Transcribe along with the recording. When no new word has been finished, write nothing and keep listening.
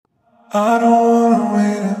I don't wanna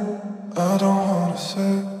wait up, I don't wanna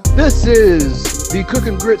sit. This is the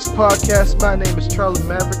Cooking Grits podcast. My name is Charlie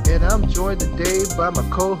Maverick, and I'm joined today by my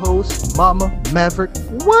co-host, Mama Maverick.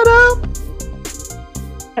 What up?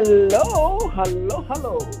 Hello, hello,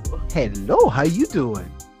 hello. Hello, how you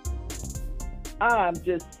doing? I'm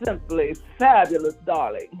just simply fabulous,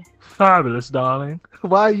 darling. Fabulous, darling.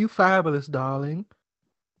 Why are you fabulous, darling?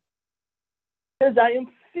 Because I am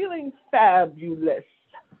feeling fabulous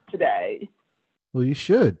today. Well, you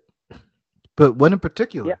should. But what in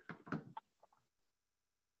particular? Yeah.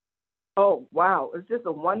 Oh, wow. It's just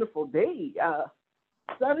a wonderful day.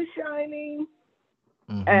 Sun is shining,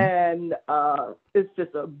 and it's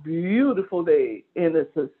just a beautiful day. And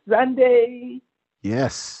it's a Sunday.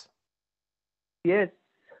 Yes. Yes.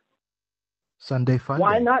 Sunday fun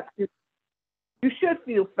Why day. not? You should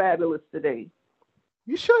feel fabulous today.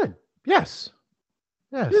 You should. Yes.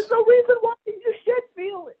 Yes. There's no reason why you should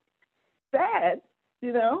feel sad,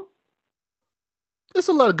 you know? There's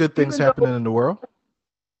a lot of good things happening in the world.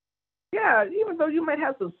 Yeah, even though you might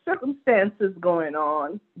have some circumstances going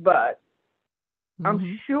on, but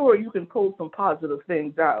I'm sure you can pull some positive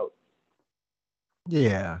things out.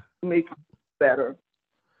 Yeah. Make it better.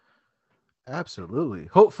 Absolutely.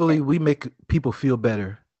 Hopefully we make people feel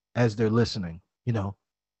better as they're listening, you know.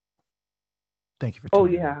 Thank you for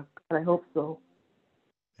tuning in. Yeah. I hope so.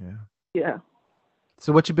 Yeah. Yeah.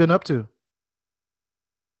 So what you been up to?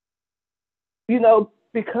 You know,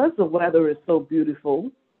 because the weather is so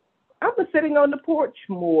beautiful, I've been sitting on the porch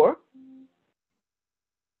more,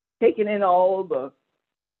 taking in all the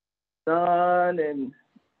sun and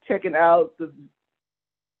checking out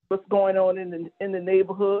what's going on in the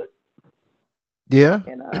neighborhood. Yeah.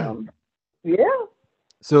 And yeah.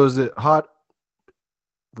 So is it hot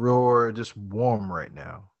or just warm right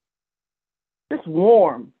now? It's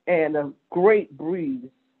warm and a great breeze.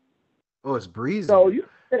 Oh, it's breezy. So you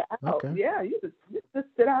sit out. Okay. Yeah, you just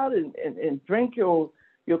sit out and drink your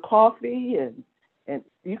coffee and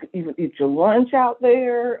you can even eat your lunch out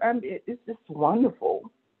there. I mean, it's just wonderful.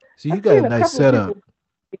 So you got a nice setup.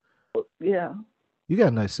 Yeah. You got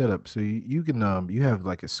a nice setup. So you can you have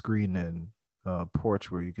like a screen and porch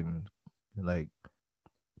where you can like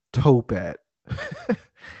tope at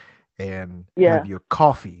and have your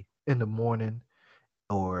coffee in the morning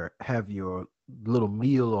or have your little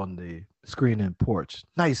meal on the screen and porch.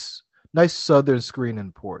 Nice southern screen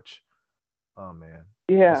and porch. Oh man.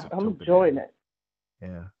 Yeah, I'm enjoying it.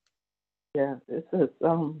 Yeah. Yeah, it's just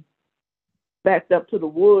backed up to the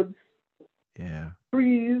woods. Yeah.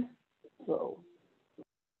 Trees. So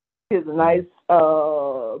it's a nice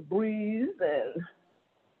breeze, and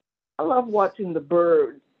I love watching the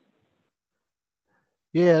birds.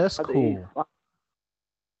 Yeah, that's cool.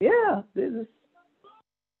 Yeah, it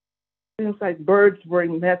seems like birds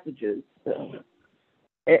bring messages. So.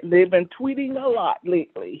 And they've been tweeting a lot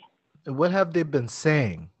lately. And what have they been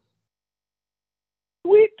saying?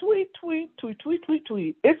 Tweet, tweet, tweet, tweet, tweet, tweet,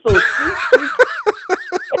 tweet. It's so sweet.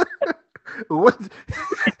 What?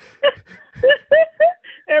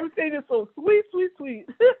 Everything is so sweet, sweet, sweet.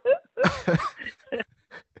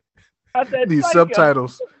 These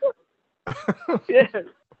subtitles. Yes.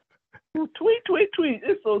 Tweet, tweet, tweet.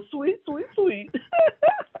 It's so sweet, sweet, sweet.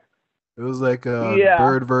 It was like a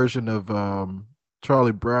bird version of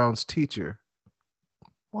Charlie Brown's Teacher.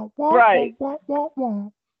 Right.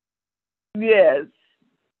 Yes.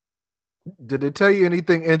 Did they tell you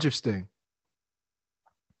anything interesting?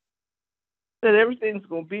 That everything's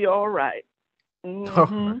going to be all right. Mm-hmm.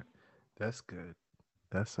 All right. That's good.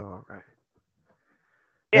 That's all right.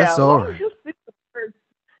 That's all right. As you see the birds,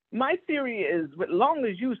 my theory is, as long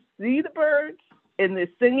as you see the birds and they're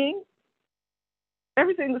singing,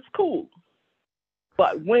 everything is cool.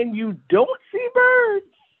 But when you don't see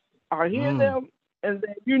birds or hear them, and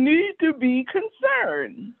then you need to be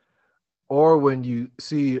concerned. Or when you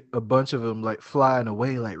see a bunch of them like flying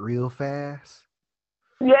away like real fast.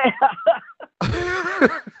 Yeah.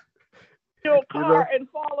 Your car and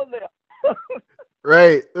follow them.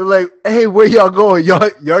 Right. They're like, hey, where y'all going?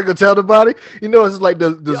 Y'all gonna tell nobody? You know, it's like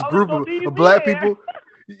this group of black people.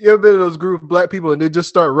 You ever been in those group of black people and they just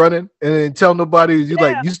start running and then tell nobody?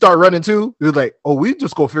 You start running too? You're like, oh, we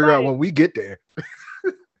just gonna figure out when we get there.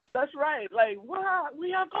 That's right. Like, wow,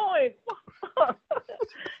 we are going.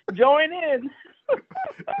 Join in.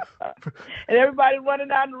 And everybody running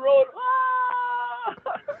down the road.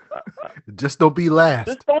 Just don't be last.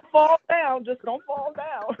 Just don't fall down. Just don't fall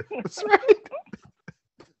down. That's right.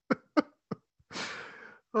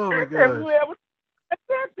 Oh my God.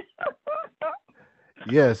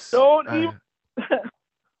 Yes. Don't even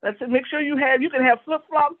That's it. Make sure you can have flip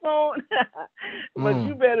flops on, but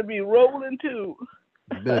you better be rolling too.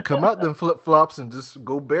 You better come out them flip flops and just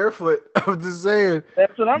go barefoot. I'm just saying.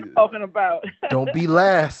 That's what I'm talking about. Don't be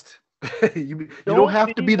last. You don't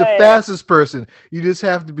have to be the fastest person. You just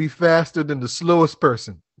have to be faster than the slowest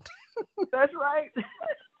person. That's right.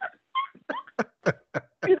 But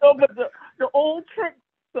the old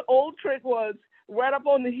trick was right up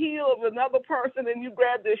on the heel of another person, and you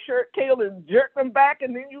grab their shirt tail and jerk them back,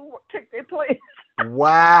 and then you take their place.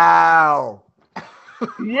 Wow.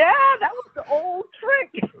 Yeah, that was the old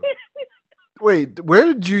trick. Wait, where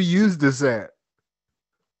did you use this at?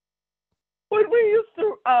 When we used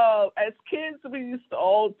to, as kids, we used to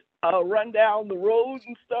all run down the road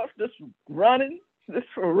and stuff, just running, just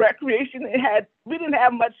for recreation. We didn't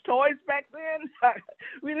have much toys back then.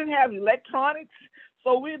 We didn't have electronics,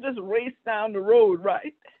 so we just raced down the road,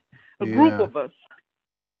 right? A group of us.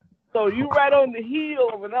 So you right on the heel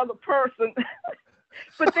of another person,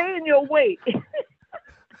 but they in your way.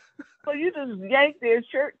 So you just yank their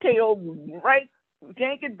shirt tail, right?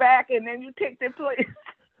 Yank it back, and then you take their place.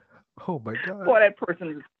 Oh my God! Boy, that person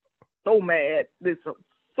is so mad. They're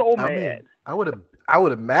so mad. Mean, I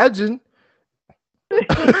would imagine.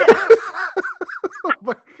 Oh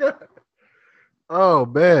my God! Oh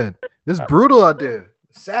man, it's brutal out there.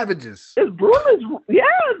 Savages. It's brutal. Yeah,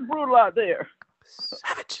 it's brutal out there.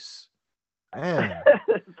 Savages. Man.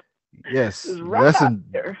 Yes. Right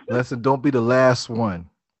lesson. Don't be the last one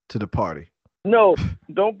to the party. No,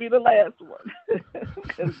 don't be the last one,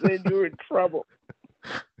 because then you're in trouble.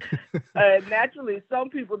 Naturally, some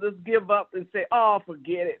people just give up and say, "Oh,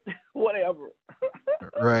 forget it, whatever."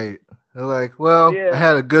 Right. They're like, "Well, I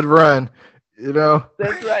had a good run, you know."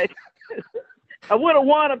 That's right. I would have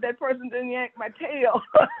won if that person didn't yank my tail.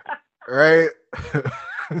 Right.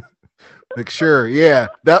 Like, sure, yeah,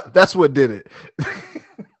 that's what did it.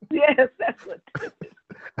 Yes, that's what did it.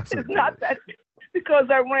 It's not that because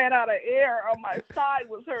I ran out of air or my side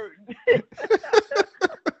was hurting.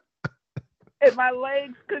 And my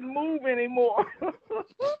legs couldn't move anymore.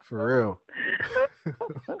 For real.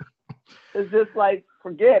 It's just like,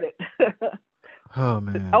 forget it. Oh,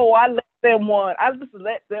 man. Oh, I let them win. I just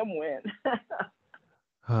let them win.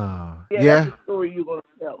 Oh, yeah. That's the story you're going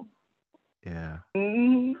to tell. Yeah.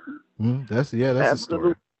 Mm-hmm. That's the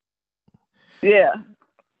story. Yeah.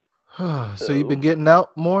 So you've been getting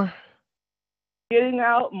out more? Getting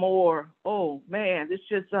out more. Oh, man. It's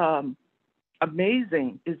just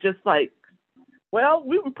amazing. It's just like, well,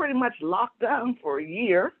 we were pretty much locked down for a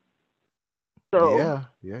year. So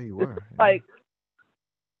yeah, you were.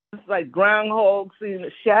 It's like groundhog seeing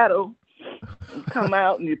a shadow and come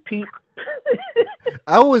out and you peek.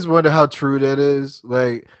 I always wonder how true that is.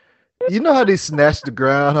 Like, you know how they snatched the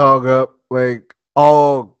groundhog up like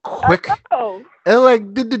all quick? And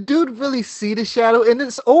like, did the dude really see the shadow? And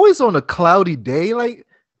it's always on a cloudy day. Like,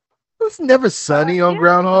 it's never sunny on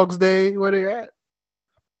Groundhog's Day where they're at.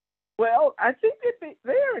 Well, I think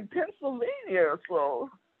they're in Pennsylvania, so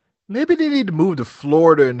maybe they need to move to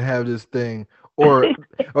Florida and have this thing, or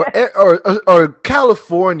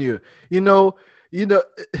California. You know, there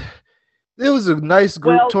was a nice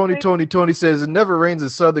group. Well, Tony says it never rains in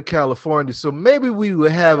Southern California, so maybe we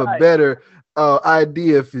would have a better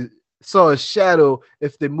idea if you saw a shadow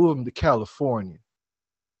if they move him to California.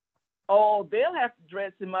 Oh, they'll have to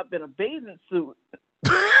dress him up in a bathing suit.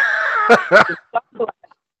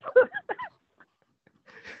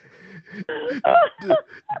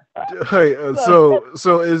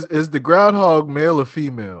 So is the groundhog male or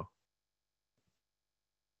female?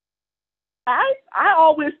 I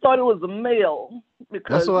always thought it was a male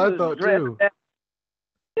because that's what I thought too.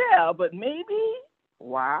 Yeah, but maybe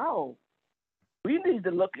we need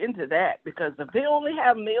to look into that because if they only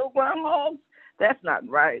have male groundhogs, that's not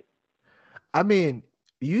right. I mean,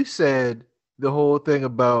 you said the whole thing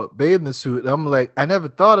about bathing suit. I'm like, I never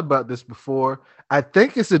thought about this before. I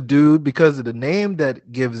think it's a dude because of the name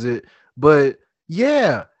that gives it. But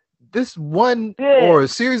yeah, this one or a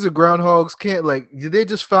series of groundhogs can't they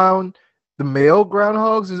just found the male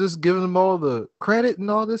groundhogs and just giving them all the credit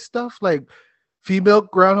and all this stuff. Like female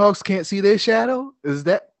groundhogs can't see their shadow.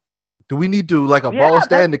 Do we need to abolish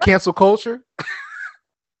that in the cancel culture?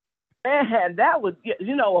 And that would,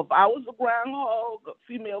 if I was a groundhog, a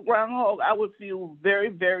female groundhog, I would feel very,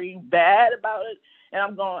 very bad about it.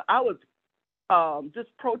 And I would just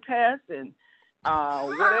protest and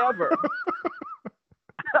whatever.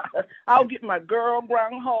 I'll get my girl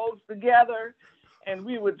groundhogs together and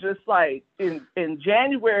we would just in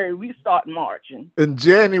January, we start marching. In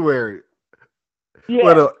January? Yeah.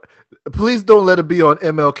 Well, please don't let it be on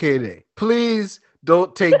MLK Day. Please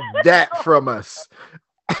don't take that from us.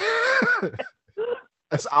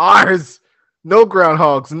 That's ours. No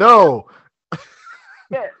groundhogs. No.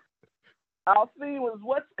 Yeah. Our theme was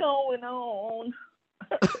what's going on.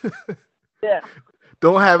 Yeah.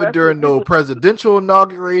 Don't have it during no people. presidential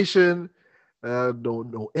inauguration.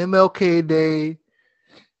 No MLK Day.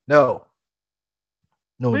 No.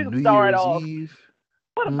 No We can New start Year's off. Eve.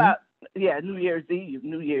 What about New Year's Eve?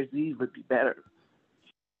 New Year's Eve would be better.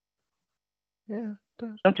 Yeah.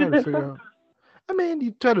 Don't you think so? I mean,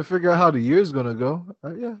 you try to figure out how the year's gonna go.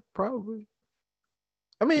 Yeah, probably.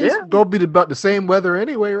 I mean, it's gonna be about the same weather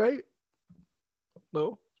anyway, right?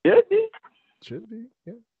 No. Should be. Should be.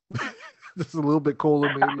 Yeah. Just a little bit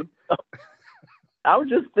colder, maybe. I was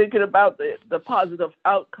just thinking about the positive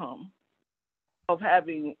outcome of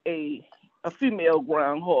having a female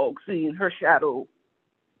groundhog seeing her shadow.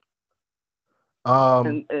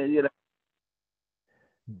 And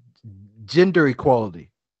gender equality.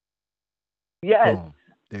 Yes. Boom.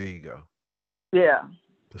 There you go. Yeah.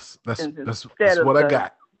 That's what I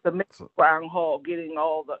got. The mixed groundhog getting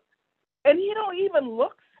all the, and he don't even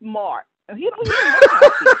look smart, and he don't even look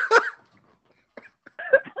happy.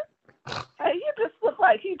 And he just look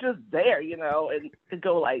like he just there, and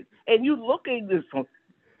go like, and you look at this one,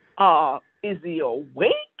 is he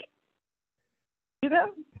awake?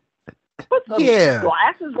 Put some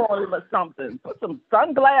glasses on him or something. Put some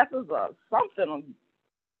sunglasses or something on.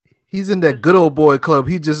 He's in that good old boy club.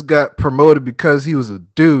 He just got promoted because he was a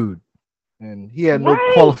dude and he had no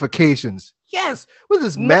qualifications. Yes. Was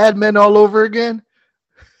this Mad Men all over again?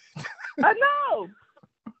 I know.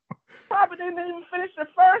 Probably didn't even finish the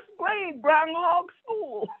first grade groundhog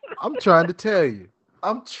school. I'm trying to tell you.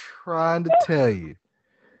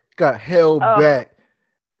 Got held back.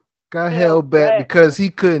 Got held back because he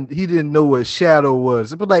didn't know what shadow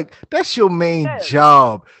was. But like, that's your main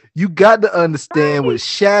job. You got to understand what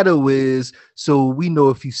shadow is so we know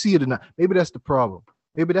if you see it or not. Maybe that's the problem.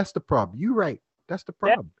 You're right. That's the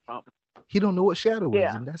problem. He don't know what shadow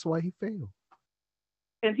is, and that's why he failed.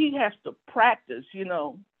 And he has to practice,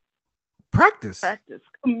 Practice.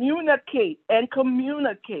 Communicate.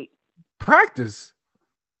 Practice?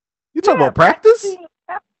 You talking about practice?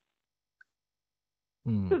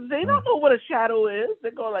 Because they don't know what a shadow is.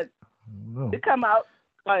 They go like, they come out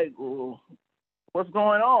like, what's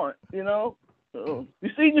going on? You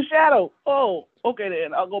see your shadow? Oh, okay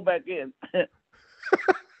then, I'll go back in.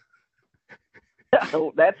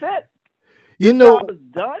 So that's it. The job is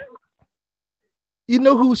done. You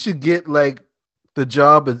know who should get like the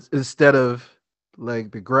job instead of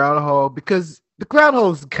like the groundhog? Because the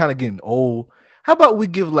groundhog's kind of getting old. How about we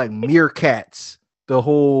give like meerkats the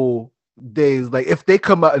whole days, like if they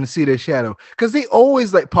come out and see their shadow, because they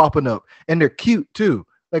always like popping up and they're cute too.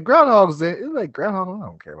 Like groundhogs, it's like groundhogs. I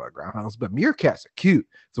don't care about groundhogs, but meerkats are cute.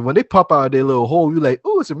 So when they pop out of their little hole, you're like,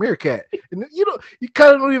 oh, it's a meerkat. And you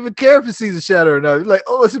kind of don't even care if it sees a shadow or not. You're like,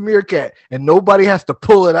 oh, it's a meerkat, and nobody has to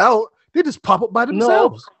pull it out. They just pop up by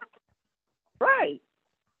themselves. No. Right.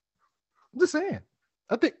 I'm just saying.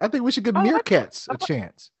 I think we should give meerkats a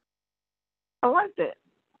chance. I like that.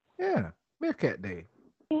 Yeah, Meerkat Day.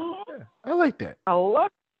 Yeah, I like that. I love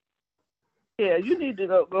it. Yeah, you need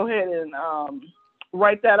to go ahead and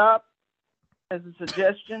write that up as a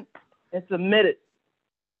suggestion and submit it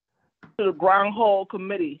to the Groundhog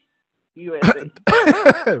Committee, USA.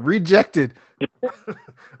 Rejected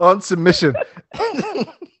on submission.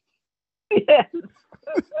 Yes.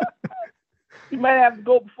 You might have to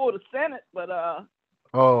go before the Senate, but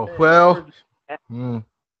oh well. You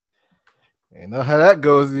know how that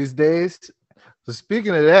goes these days. So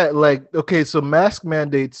speaking of that, like, okay, so mask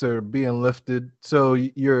mandates are being lifted. So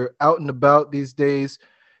you're out and about these days.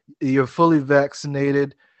 You're fully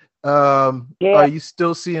vaccinated. Are you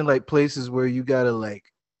still seeing like places where you gotta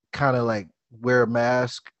like kind of like wear a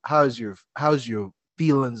mask? How's your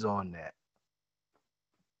feelings on that?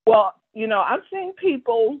 Well, I've seen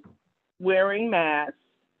people wearing masks,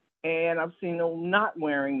 and I've seen them not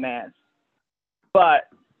wearing masks. But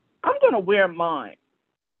I'm gonna wear mine.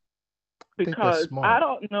 Because I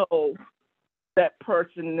don't know that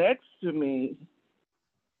person next to me.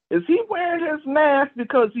 Is he wearing his mask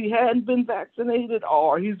because he hadn't been vaccinated,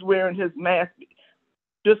 or he's wearing his mask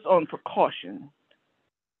just on precaution?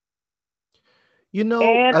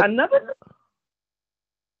 And another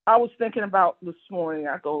I was thinking about this morning,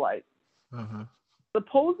 I go like,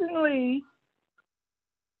 supposedly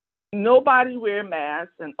nobody wear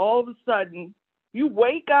masks, and all of a sudden you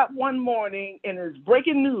wake up one morning and it's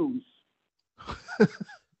breaking news.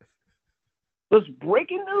 There's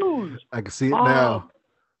breaking news. I can see it now.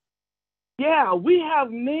 Yeah, we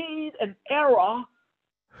have made an error.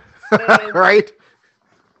 Right?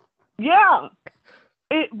 Yeah.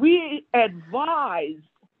 we advised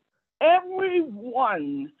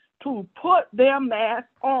everyone to put their mask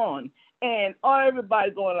on, and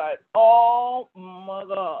everybody going like, "Oh my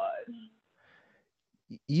God!"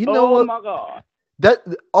 You know what? Oh my God! That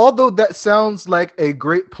although that sounds like a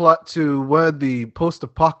great plot to one of the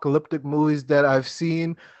post-apocalyptic movies that I've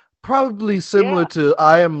seen, probably similar Yeah. to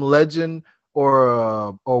I Am Legend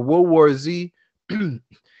or World War Z.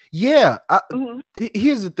 Yeah, Mm-hmm.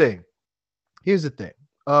 here's the thing. Here's the thing.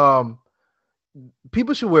 Um,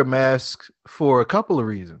 People should wear masks for a couple of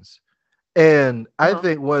reasons. And I Uh-huh.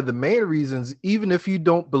 think one of the main reasons, even if you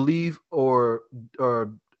don't believe or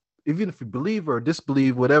even if you believe or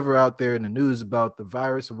disbelieve whatever out there in the news about the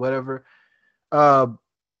virus or whatever, uh,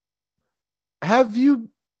 have you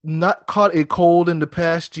not caught a cold in the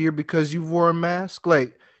past year because you wore a mask?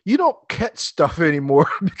 Like you don't catch stuff anymore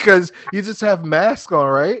because you just have mask on,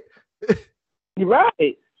 right? You're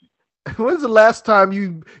right. When's the last time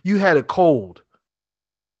you had a cold?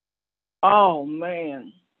 Oh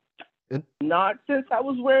man, And, not since I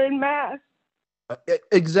was wearing masks.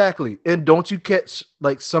 exactly. And don't you catch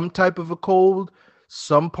like some type of a cold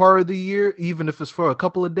some part of the year, even if it's for a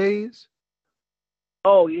couple of days?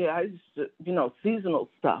 Oh yeah, I used to, seasonal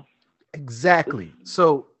stuff. Exactly.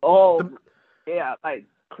 So Oh the, yeah, like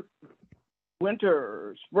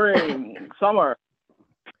winter, spring, summer.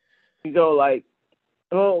 You go like,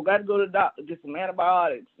 oh, got to go to the doctor, get some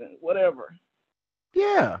antibiotics and whatever.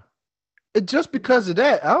 yeah, just because of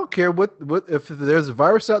that, I don't care what if there's a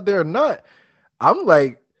virus out there or not. I'm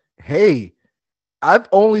like, hey, I've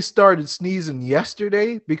only started sneezing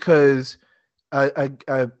yesterday because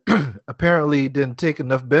I apparently didn't take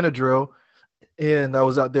enough Benadryl and I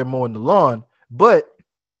was out there mowing the lawn. But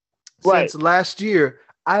Right. since last year,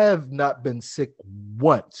 I have not been sick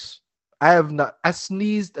once. I have not. I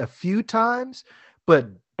sneezed a few times, but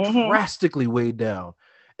Mhm. drastically way down.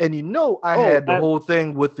 And I Oh, had the whole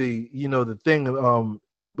thing with the thing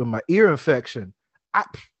with my ear infection. I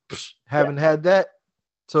yeah, haven't had that.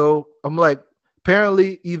 So I'm like,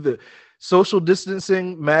 apparently either social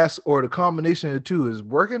distancing, mask, or the combination of the two is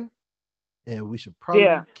working, and we should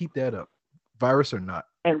yeah. probably keep that up, virus or not.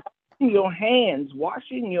 And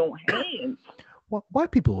washing your hands. Why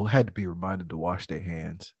people had to be reminded to wash their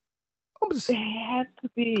hands? I'm just, They had to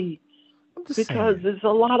be I'm just because saying. there's a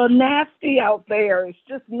lot of nasty out there. It's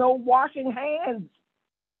just no washing hands.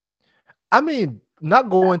 I mean, not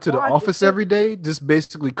going That's to the why it's office just every day just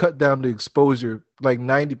basically cut down the exposure like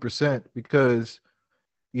 90% because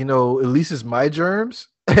at least it's my germs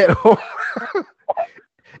at home.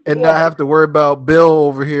 And not yes, have to worry about Bill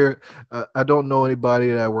over here. I don't know anybody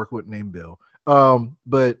that I work with named Bill.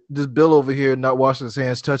 But this Bill over here not washing his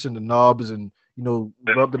hands, touching the knobs, and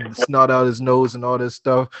rubbing the snot out his nose and all this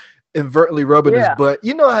stuff, inadvertently rubbing his yeah, butt.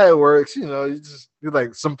 You know how it works. You're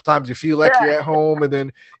like sometimes you feel like you're yeah. at home, and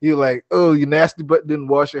then you're like, oh, you nasty butt didn't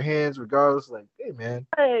wash your hands. Regardless, like, hey man,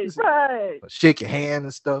 Right, just right. shake your hand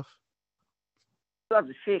and stuff. You have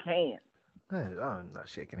to shake hands. I'm not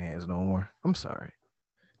shaking hands no more. I'm sorry.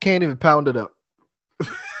 Can't even pound it up.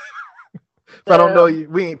 If I don't know Um, you,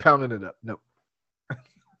 we ain't pounding it up. No,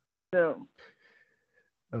 no.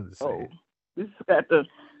 I'm just Oh, saying. we just got to.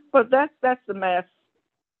 But that's the mask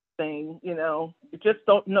thing. You just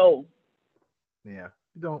don't know. Yeah,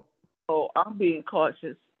 you don't. So I'm being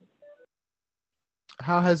cautious.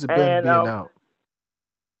 How has it been And being out?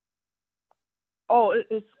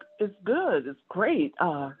 it's good. It's great.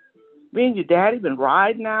 Me and your daddy been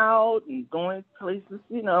riding out and going places.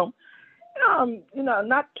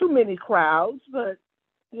 Not too many crowds, but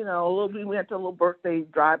a little. We went to a little birthday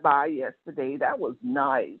drive by yesterday. That was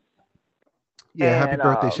nice. Yeah, happy And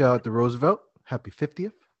birthday shout out to Roosevelt. Happy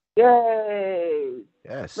 50th. yay,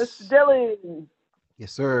 Mr. Yes, Dillon.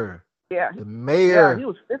 yes, sir. Yeah, The yeah, he mayor,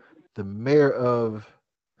 was 50. the mayor of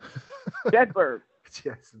Jedburgh.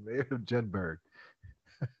 yes, the mayor of Jedburgh.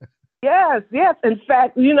 Yes, yes. In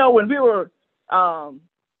fact, when we were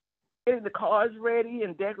getting the cars ready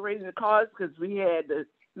and decorating the cars, because we had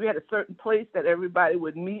a certain place that everybody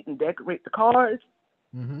would meet and decorate the cars.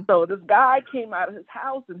 Mm-hmm. So this guy came out of his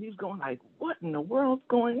house and he's going like, "What in the world's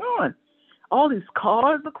going on? All these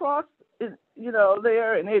cars across,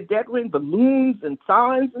 there, and they're decorating balloons and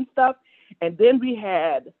signs and stuff." And then we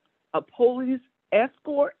had a police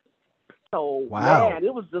escort. So Wow, man,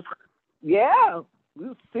 it was just, yeah, it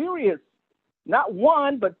was serious. Not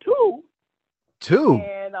one, but two. two.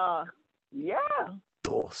 And yeah,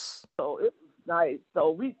 Dos. so it was nice.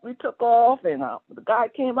 So we took off, and the guy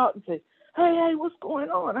came out and said, "Hey, what's going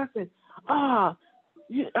on?" I said,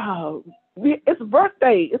 it's a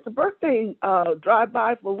birthday. It's a birthday drive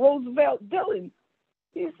by for Roosevelt Dillon."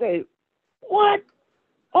 He said, "What?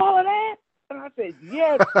 all of that? And I said,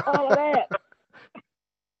 yes, all of that.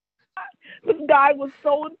 This guy was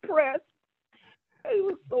so impressed. He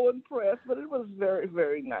was so impressed, but it was very,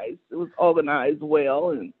 very nice. It was organized well,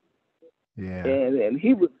 and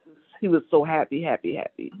he was so happy.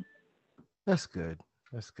 That's good.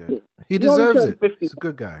 He deserves it. He's a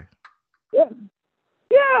good guy.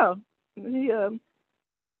 Yeah. He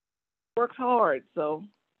works hard, so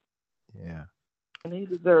yeah, and he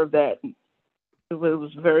deserved that. It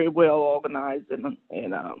was very well organized, and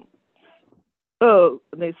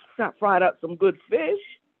they fried up some good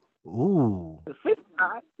fish. Ooh, the fish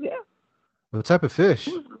fry, yeah. What type of fish?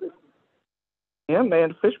 Yeah, man,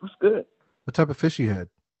 the fish was good. What type of fish you had?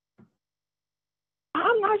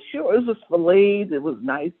 I'm not sure. It was filleted. It was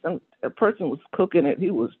nice. A person was cooking it.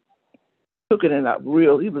 He was cooking it up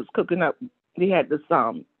real. He was cooking up. He had this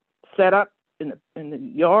set up in the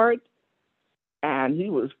yard, and he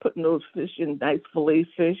was putting those fish in, nice fillet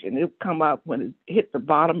fish, and it would come up when it hit the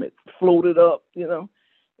bottom. It floated up. You know,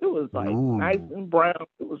 it was like nice and brown.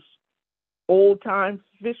 It was old time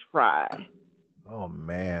fish fry. Oh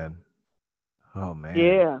man.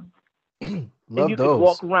 Yeah. Love you those. Could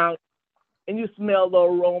walk around and you smell the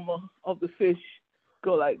aroma of the fish.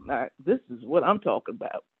 Go like, nah, this is what I'm talking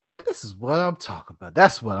about. This is what I'm talking about.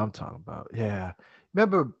 That's what I'm talking about. Yeah.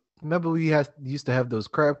 Remember we used to have those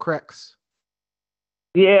crab cracks?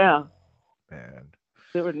 Yeah. Man.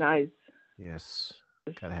 They were nice. Yes.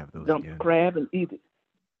 Gotta have those Dump again. crab and eat it.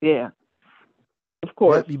 Yeah. Of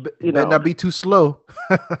course. You better not be too slow.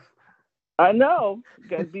 I know. You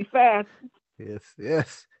gotta be fast.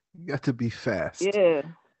 Yes. You got to be fast. Yeah.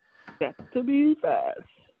 Got to be fast.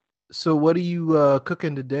 So what are you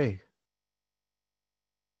cooking today?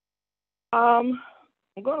 I'm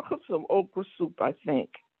gonna cook some okra soup, I think.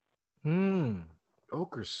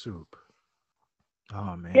 Okra soup.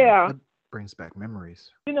 Oh man. Yeah. That brings back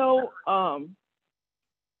memories. You know,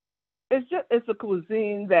 it's a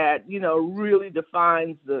cuisine that, you know, really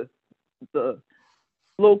defines the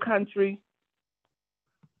low country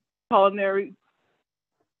culinary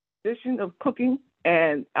tradition of cooking,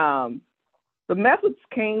 and the methods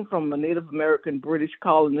came from the Native American British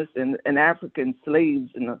colonists and African slaves,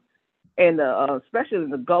 and especially in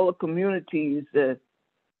the Gullah communities. The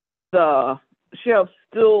chefs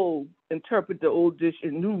still interpret the old dish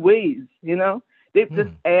in new ways. You know, they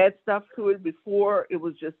just add stuff to it. Before it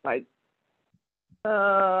was just like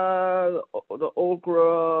the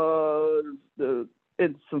okra,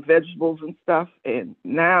 and some vegetables and stuff, and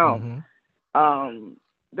now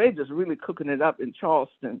they just really cooking it up in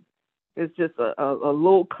Charleston. It's just a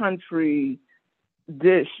low country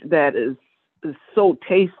dish that is so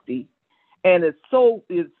tasty, and it's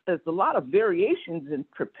a lot of variations in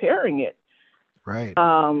preparing it. Right.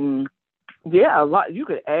 Yeah, a lot. You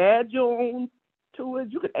could add your own to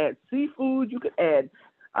it. You could add seafood. You could add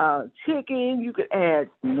chicken. You could add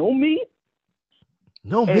no meat.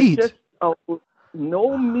 No meat. Just,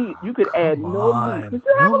 no meat. You could add no meat.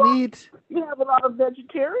 No meat. You have a lot of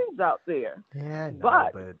vegetarians out there. Yeah, I know,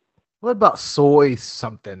 but what about soy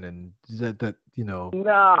something and that you know?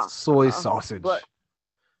 Soy sausage. But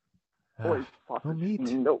soy sausage. No meat.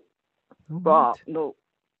 No. No meat. No.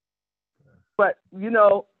 But you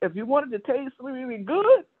know, if you wanted to taste really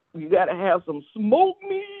good, you got to have some smoked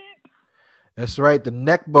meat. That's right, the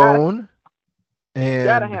neck bone. And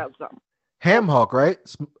gotta have some ham hock, right?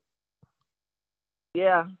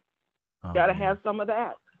 Yeah, gotta have some of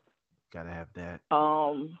that. Gotta have that.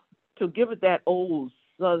 To give it that old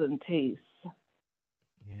southern taste.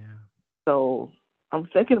 Yeah. So I'm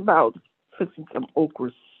thinking about fixing some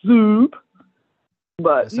okra soup.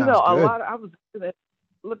 But you know, I was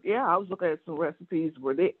looking at some recipes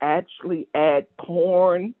where they actually add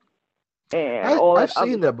corn and all that. I've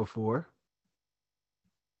seen that before.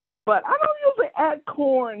 But I don't usually add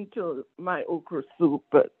corn to my okra soup,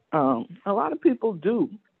 but a lot of people do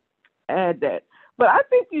add that. But I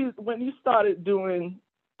think when you started doing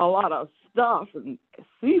a lot of stuff and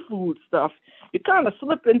seafood stuff, you kind of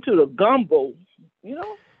slip into the gumbo, you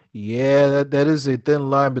know? Yeah, that is a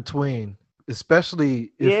thin line between,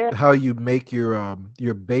 especially if how you make your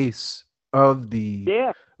base of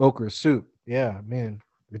the okra soup. Yeah, man,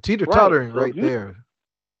 you're teeter-tottering right there.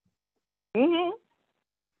 Mm-hmm.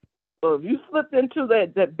 So if you slip into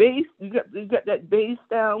that base, you got that base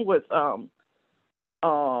down with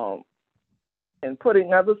and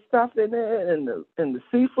putting other stuff in it and the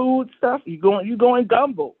seafood stuff, you going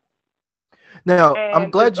gumbo. Now I'm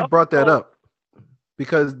glad you brought that up,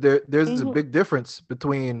 because there's a big difference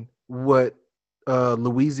between what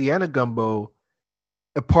Louisiana gumbo,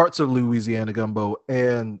 parts of Louisiana gumbo,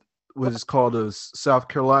 and what is called a South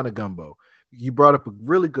Carolina gumbo. you brought up a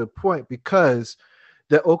really good point, because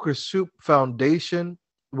the okra soup foundation,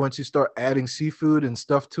 once you start adding seafood and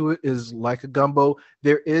stuff to it, is like a gumbo.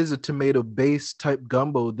 There is a tomato based type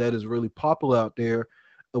gumbo that is really popular out there,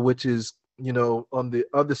 which is, on the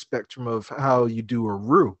other spectrum of how you do a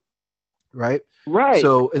roux, right? Right.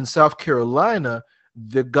 So in South Carolina,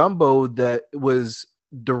 the gumbo that was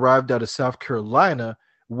derived out of South Carolina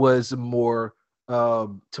was more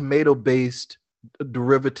tomato based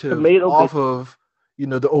derivative Tomato off based. of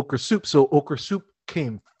the okra soup. So okra soup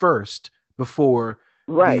came first before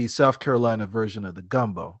Right. the South Carolina version of the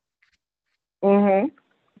gumbo. Mm-hmm.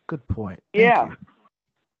 Good point. Thank Yeah. you.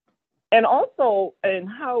 And also, and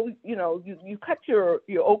how you cut your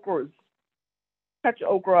okras, cut your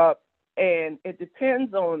okra up, and it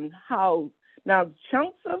depends on how. Now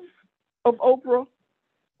chunks of okra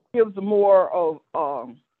gives more of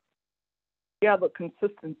the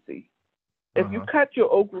consistency. If you cut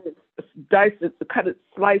your okra, dice it,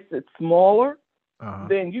 slice it smaller,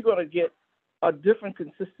 then you're gonna get a different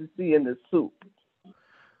consistency in the soup.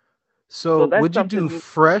 So would you do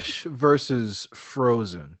fresh versus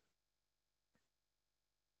frozen?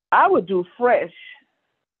 I would do fresh,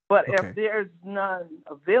 but Okay. if there's none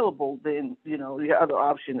available, then the other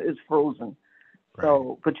option is frozen. Right.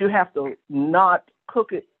 So, but you have to not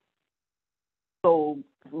cook it so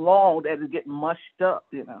long that it gets mushed up.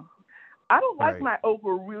 I don't like my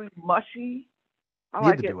okra really mushy. I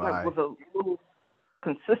like it with a little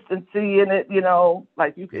consistency in it.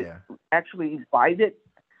 Like you could actually bite it.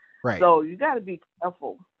 Right. So you got to be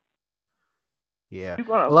careful. Yeah.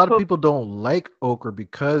 A lot of people don't like okra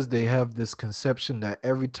because they have this conception that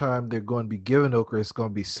every time they're going to be given okra, it's going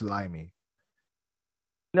to be slimy.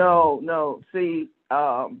 No. See,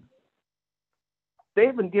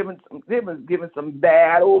 they've been given some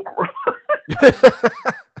bad okra.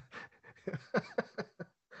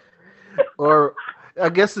 Or I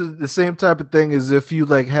guess it's the same type of thing as if you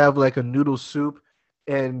have a noodle soup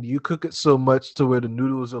and you cook it so much to where the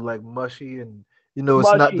noodles are mushy, and it's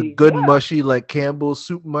mushy. Not the good mushy like Campbell's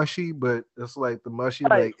soup mushy, but it's like the mushy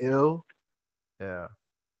ill. Yeah.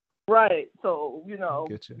 Right. So, you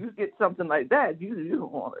get something like that, you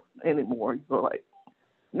don't want it anymore. You go like,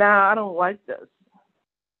 nah, I don't like this.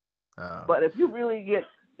 But if you really get,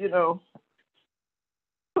 cook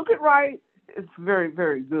it right, it's very,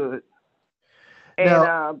 very good. And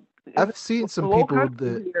now, I've seen some people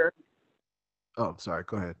that... Here, oh, sorry.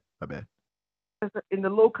 Go ahead. My bad. In the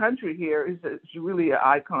Low Country here, it's really an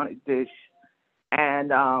iconic dish.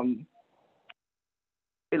 And a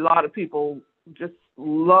lot of people just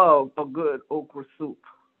love a good okra soup.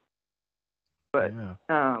 But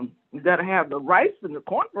you got to have the rice and the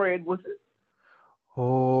cornbread with it.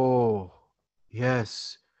 Oh,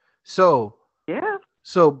 yes. So, yeah.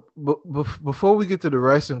 So before we get to the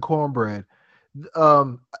rice and cornbread,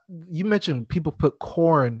 you mentioned people put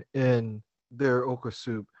corn in their okra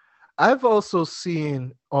soup. I've also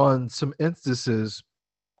seen on some instances,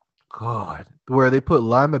 where they put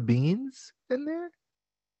lima beans in there.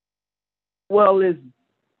 Well, it's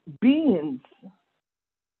beans.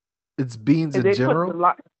 It's beans in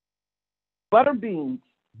general? Butter beans.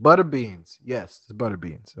 Butter beans. Yes, it's butter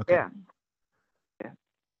beans. Okay. Yeah.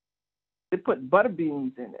 They put butter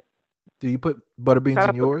beans in it. Do you put butter beans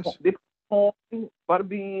in yours? They put corn, butter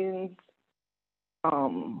beans,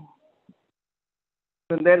 and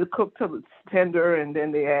let it cook till it's tender, and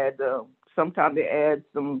then they add, sometimes they add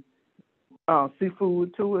some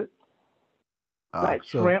seafood to it, like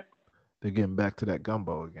shrimp. They're getting back to that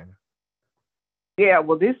gumbo again. Yeah,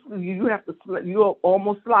 well, you're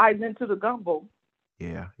almost sliding into the gumbo.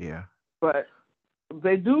 Yeah. But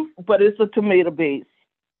but it's a tomato base.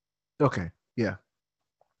 Okay, yeah.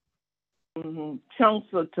 Mm-hmm. Chunks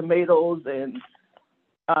of tomatoes and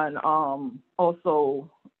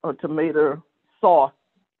also a tomato sauce.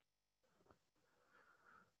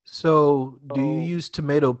 So, do you use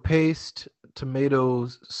tomato paste, tomato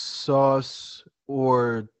sauce,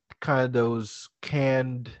 or kind of those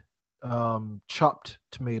canned chopped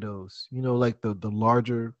tomatoes? Like the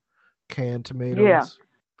larger canned tomatoes?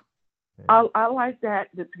 Yeah. I like that,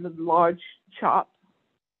 the large chopped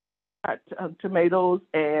tomatoes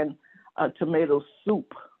and tomato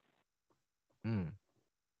soup.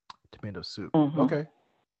 Tomato soup. Mm-hmm. Okay.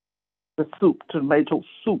 The soup, tomato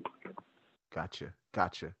soup. Gotcha.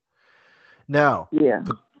 Now, yeah,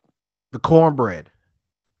 the cornbread.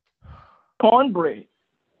 Cornbread.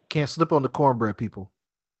 Can't slip on the cornbread, people.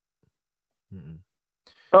 Mm-mm.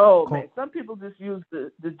 Oh, man. Some people just use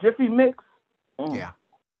the Jiffy mix. Yeah.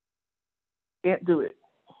 Can't do it.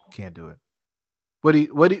 What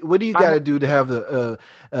do you got to do to have a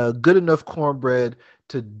good enough cornbread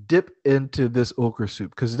to dip into this okra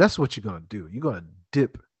soup because that's what you're gonna do. You're gonna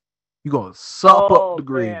dip. You're gonna sop up the Oh man.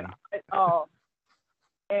 gravy.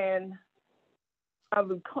 And I've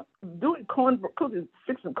been doing cooking,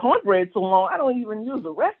 fixing cornbread so long. I don't even use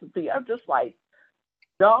a recipe. I'm just like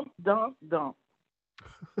dump, dump, dump,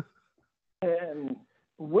 and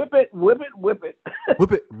whip it, whip it, whip it.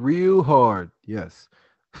 Whip it real hard. Yes.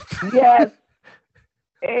 Yes,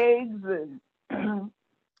 eggs and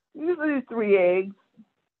usually 3 eggs.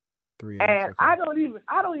 3 eggs. And Okay. I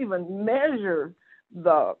don't even measure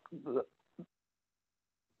the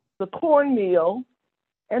the cornmeal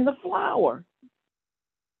and the flour.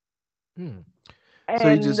 Hmm. So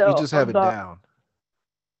And you just have it the down.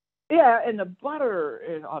 yeah, and the butter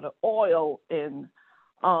and or the oil and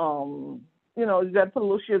you got to put a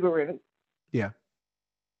little sugar in it Yeah.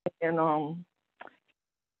 and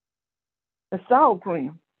the sour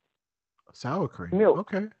cream, Sour cream. milk.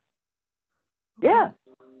 Okay. Yeah,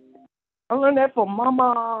 I learned that from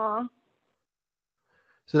Mama,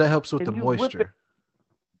 So that helps with the and you whip it. moisture.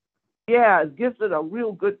 Yeah, it gives it a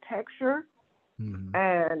real good texture Hmm.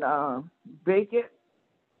 and bake it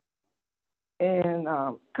and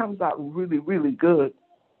comes out really really good.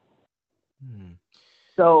 Hmm.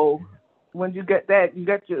 So when you get that, you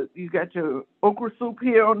got your okra soup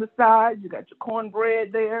here on the side. You got your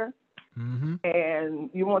cornbread there, Hmm. and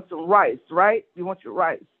you want some rice, right? You want your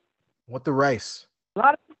rice. What the rice? A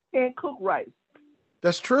lot of people can't cook rice,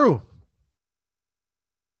 That's true.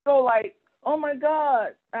 so like, oh my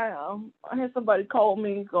God, I had somebody call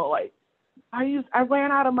me and go like, I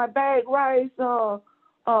ran out of my bag rice. Could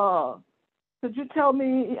you tell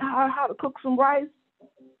me how to cook some rice?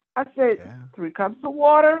 I said Yeah. 3 cups of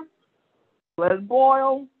water, let it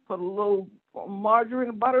boil, put a little margarine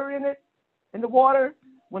and butter in the water.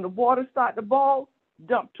 When the water starts to boil,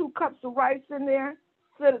 dump 2 cups of rice in there,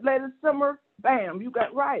 let it simmer, bam, you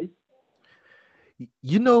got rice.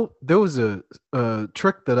 You know, there was a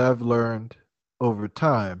trick that I've learned over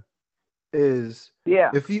time is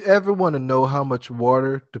Yeah. if you ever want to know how much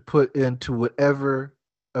water to put into whatever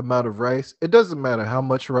amount of rice, it doesn't matter how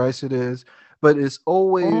much rice it is, but it's Hmm.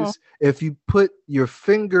 always if you put your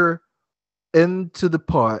finger into the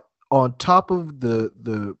pot on top of the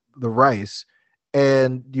rice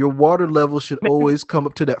and your water level should always come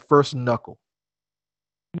up to that first knuckle.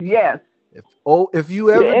 Yes. If you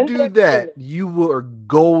The ever do index that, finger. you are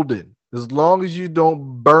golden as long as you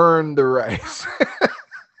don't burn the rice.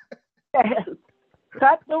 Yes.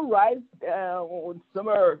 Cut the rice down,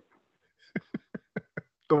 simmer.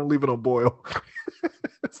 Don't leave it on boil.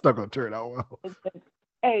 It's not gonna turn out well.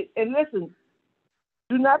 Hey, and listen,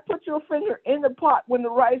 do not put your finger in the pot when the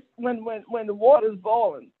rice when the water's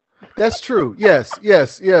boiling. That's true. Yes,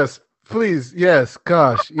 yes, yes. Please, yes.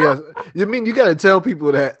 Gosh, yes. I mean, you got to tell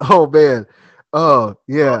people that. Oh man. Oh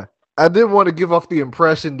yeah. I didn't want to give off the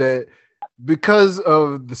impression that because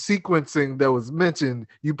of the sequencing that was mentioned,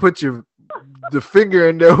 you put the finger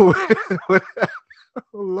in there.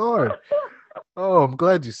 Oh Lord. Oh, I'm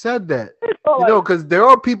glad you said that. So You know, like, because there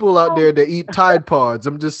are people out oh, there that eat Tide Pods.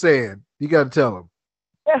 I'm just saying. You got to tell them.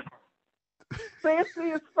 yes,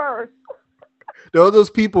 fancy is first. There are those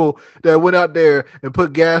people that went out there and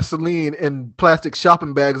put gasoline in plastic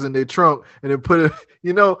shopping bags in their trunk and then put it, Oh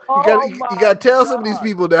you my got to tell some of these God.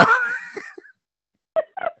 people now.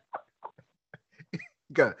 You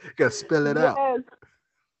got to spell it out. Yes.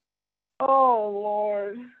 Oh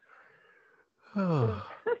Lord. Oh,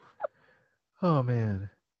 oh man.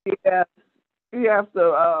 Yeah. You have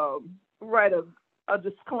to write a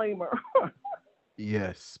disclaimer.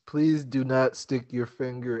 Yes. Please do not stick your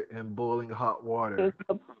finger in boiling hot in water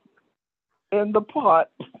the in the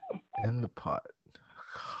pot. in the pot.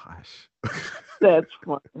 Gosh. That's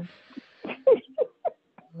funny.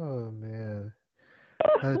 Oh man.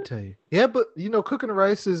 I tell you. Yeah, but cooking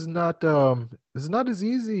rice is not as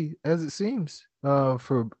easy as it seems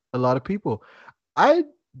for a lot of people. I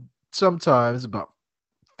sometimes about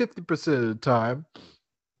 50% of the time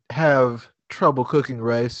have trouble cooking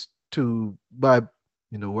rice to by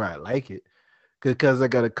where I like it because I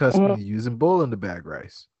got accustomed Mhm. to using bowl in the bag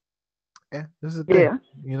rice. Yeah, this is the thing.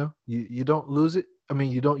 Yeah. You don't lose it. I mean,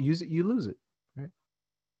 you don't use it, you lose it. Right?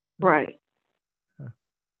 Right. Yeah.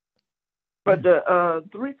 But Yeah. the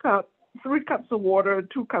 3 cups of water,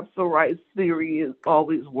 2 cups of rice theory is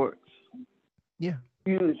always works Yeah.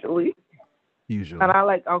 usually. And Usually. I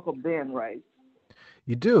like Uncle Ben rice.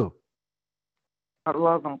 You do. I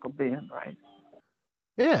love Uncle Ben rice.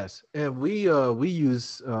 Yes, and we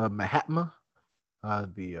use Mahatma,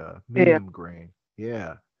 the Yeah. medium grain.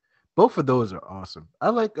 Yeah, both of those are awesome. I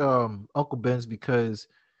like Uncle Ben's because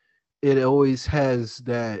it always has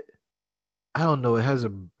that. I don't know. It has a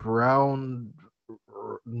brown,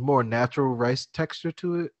 more natural rice texture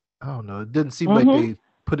to it. I don't know. It didn't seem like they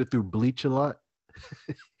put it through bleach a lot.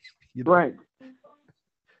 You know, Right.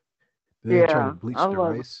 they didn't try to Yeah. bleach I the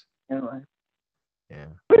love it. rice. Anyway. Yeah.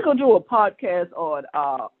 We're gonna do a podcast on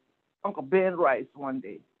Uncle Ben Rice one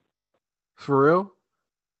day. For real?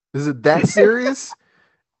 Is it that serious?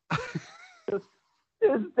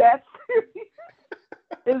 Is that serious?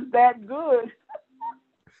 Is that good?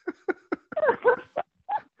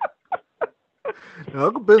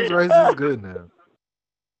 Uncle Ben's rice is good now.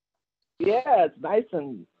 Yeah, it's nice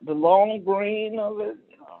and the long grain of it.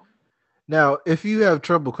 Now, if you have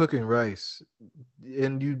trouble cooking rice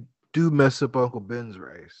and you do mess up Uncle Ben's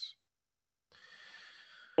rice,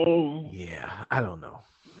 yeah, I don't know.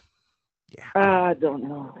 Yeah, I don't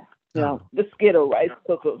know. Yeah, just get a rice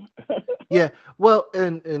cooker. Yeah, well,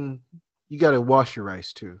 and you got to wash your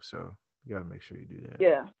rice too, so you got to make sure you do that.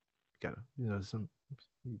 Yeah. You got to, some.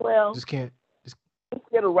 Well, just can't. Just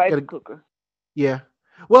get a rice cooker. Yeah.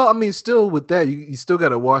 Well, I mean, still with that, you still got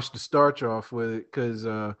to wash the starch off with it because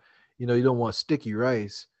you don't want sticky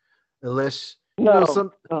rice, unless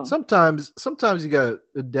sometimes you got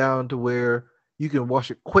it down to where you can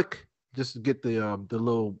wash it quick just to get the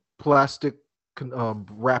little plastic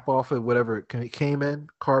wrap off it, whatever it came in,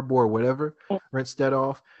 cardboard, whatever. Rinse that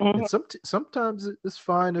off, and sometimes it's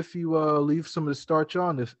fine if you leave some of the starch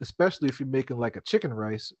on, especially if you're making like a chicken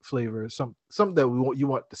rice flavor, something that you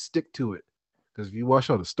want to stick to it. Because if you wash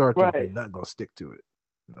all the starch off, you're not gonna stick to it.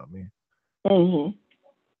 You know what I mean?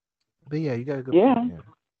 But yeah, you gotta go. Yeah.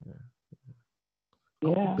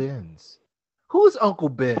 Uncle Ben's. Who's Uncle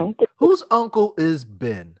Ben? Whose uncle is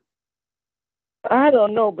Ben? I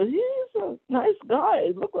don't know, but he's a nice guy.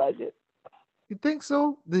 It looked like it. You think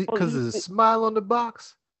so? Because there's a smile on the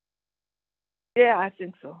box? Yeah, I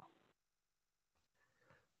think so.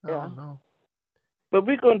 I don't know. But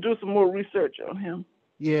we're gonna do some more research on him.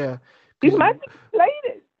 Yeah. He might be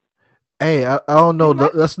related. Hey, I don't know.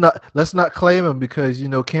 Let's not claim him because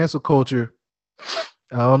cancel culture.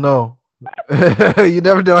 I don't know. You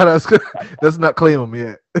never know how that's. Let's not claim him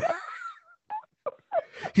yet.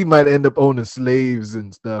 He might end up owning slaves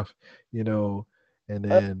and stuff, and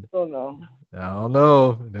then I don't know. I don't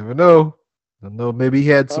know. Never know. I don't know. Maybe he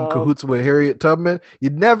had some cahoots with Harriet Tubman.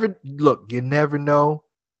 You never know.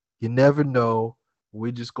 You never know.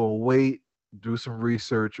 We're just gonna wait. Do some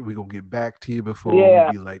research. We're gonna get back to you before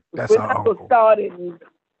we be like, that's our uncle.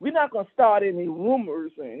 We're not gonna start any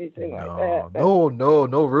rumors or anything like that.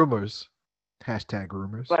 No rumors. Hashtag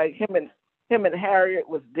rumors. Like him and Harriet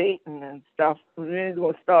was dating and stuff. We ain't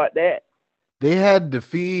gonna start that. They had to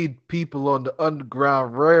feed people on the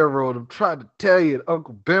Underground Railroad. I'm trying to tell you,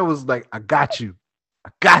 Uncle Ben was like, I got you.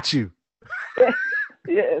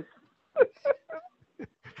 Yes.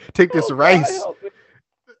 Take this rice.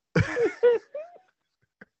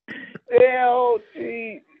 Yeah,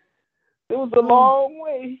 gee. It was a long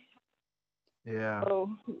way. Yeah.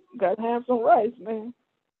 So gotta have some rice, man.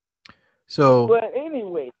 So but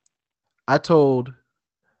anyway. I told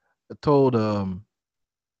the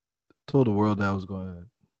world that I was gonna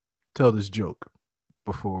tell this joke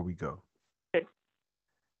before we go. Okay.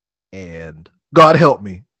 And God help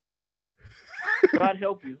me. God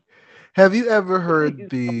help you. Have you ever heard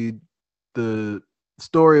the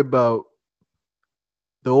story about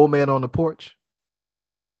the old man on the porch?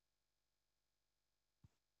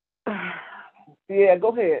 Yeah, go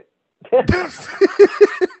ahead.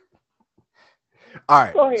 All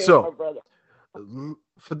right. Go ahead, so, my brother.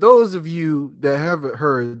 For those of you that haven't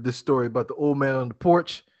heard this story about the old man on the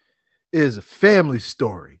porch, it is a family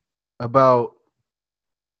story about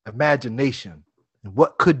imagination and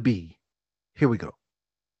what could be. Here we go.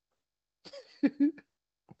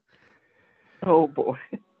 Oh, boy.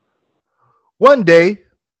 One day,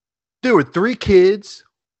 there were 3 kids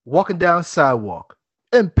walking down the sidewalk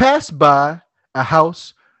and passed by a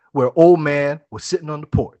house where old man was sitting on the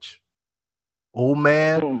porch. Old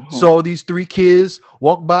man saw these 3 kids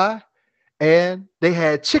walk by and they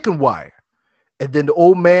had chicken wire. And then the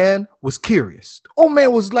old man was curious. The old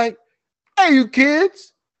man was like, hey, you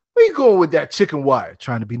kids, where you going with that chicken wire?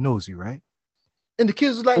 Trying to be nosy, right? And the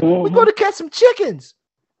kids was like, we're going to catch some chickens.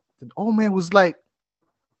 And the old man was like,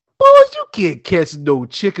 boys, you can't catch no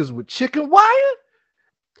chickens with chicken wire.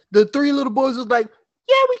 The 3 little boys was like,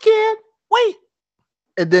 yeah, we can. Wait.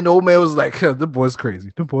 And then the old man was like, the boy's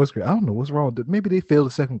crazy. The boy's crazy. I don't know what's wrong with them. Maybe they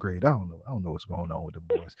failed the 2nd grade. I don't know. I don't know what's going on with the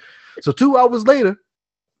boys. So 2 hours later,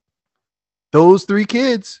 those 3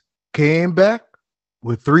 kids came back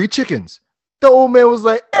with 3 chickens. The old man was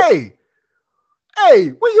like, hey,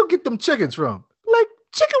 where you get them chickens from? Like,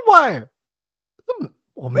 chicken wire.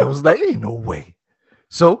 Old man was like, ain't no way.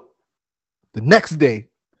 So the next day,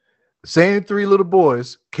 same three little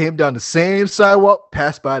boys came down the same sidewalk,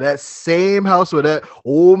 passed by that same house where that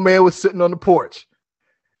old man was sitting on the porch.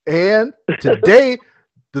 And today,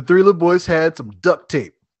 the three little boys had some duct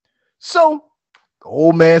tape. So the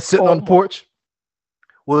old man sitting on the porch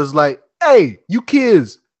was like, hey, you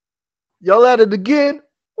kids, y'all at it again?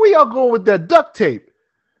 Where y'all going with that duct tape?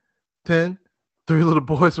 Then three little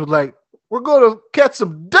boys were like, we're going to catch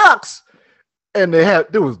some ducks. And they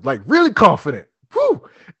was like really confident. Whew.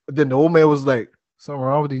 Then the old man was like, something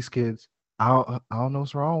wrong with these kids. I don't know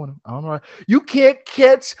what's wrong with them. I don't know. You can't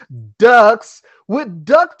catch ducks with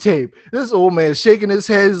duct tape. This old man shaking his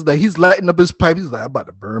head. He's lighting up his pipe. He's like, I'm about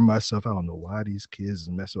to burn myself. I don't know why these kids is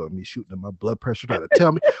messing with me, shooting at my blood pressure, trying to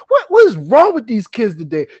tell me what is wrong with these kids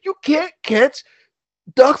today. You can't catch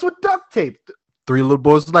ducks with duct tape. Three little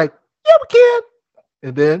boys was like, yeah, we can.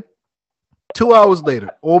 And then 2 hours later,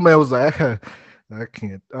 old man was like, I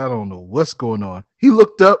don't know what's going on. He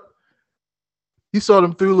looked up. He saw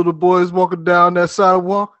them three little boys walking down that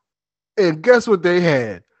sidewalk. And guess what they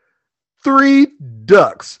had? 3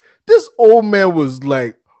 ducks. This old man was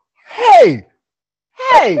like, hey,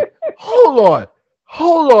 hold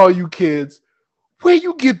on, you kids. Where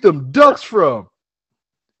you get them ducks from?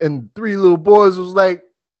 And 3 little boys was like,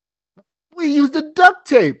 we used the duct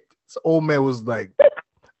tape. This old man was like,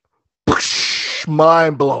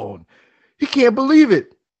 mind blown. He can't believe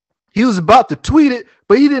it. He was about to tweet it,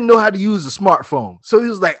 but he didn't know how to use a smartphone. So he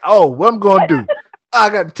was like, oh, what I'm going to do? I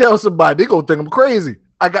got to tell somebody. They're going to think I'm crazy.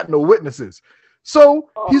 I got no witnesses. So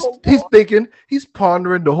he's thinking, he's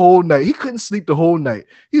pondering the whole night. He couldn't sleep the whole night.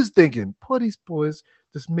 He's thinking, boy, these boys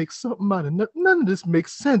just make something out of none of this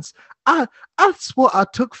makes sense. I swore I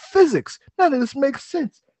took physics. None of this makes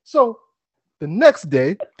sense. So the next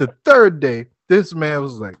day, the third day, this man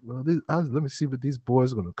was like, well, let me see what these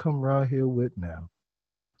boys are going to come around here with now.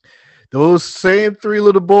 Those same 3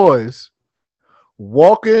 little boys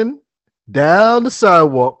walking down the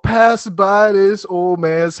sidewalk, passed by this old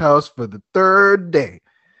man's house for the third day.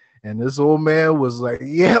 And this old man was like,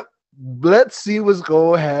 yep, let's see what's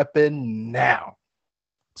going to happen now.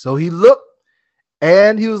 So he looked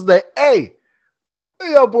and he was like, hey,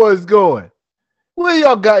 where y'all boys going? What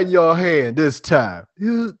y'all got in your hand this time?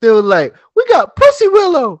 They were like, we got Pussy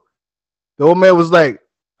Willow. The old man was like,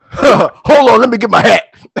 hold on, let me get my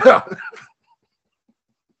hat.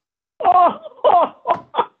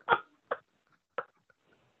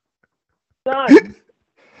 Son.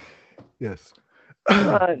 Yes.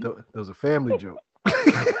 That was a family joke.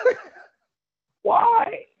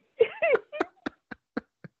 Why?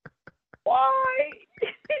 Why?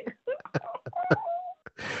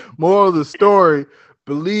 Moral of the story,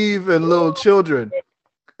 believe in little children.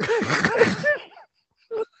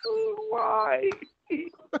 Why?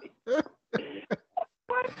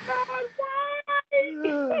 My God, why?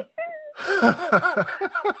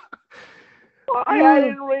 Why I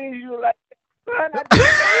didn't raise you like that?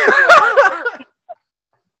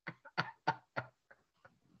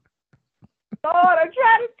 Lord, I'm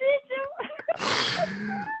trying to teach you.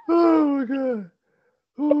 Oh my God.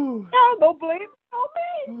 Ooh. No, don't blame it on me.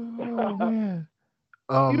 Oh man.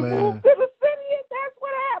 Oh you man. moved to the city and that's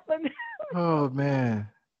what happened. Oh man.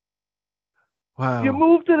 Wow. You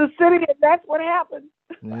moved to the city and that's what happened.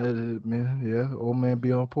 Yeah, man. Yeah, old man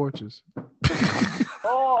be on porches.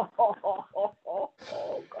 Oh, God.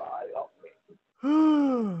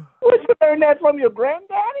 Would you learn that from your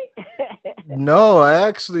granddaddy? No,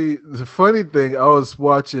 the funny thing, I was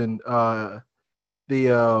watching what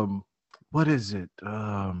is it?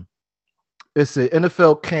 It's an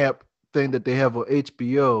NFL camp thing that they have on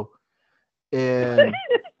HBO, and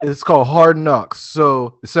it's called Hard Knocks.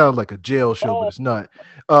 So it sounds like a jail show, but it's not.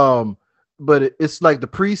 But it's like the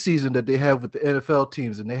preseason that they have with the NFL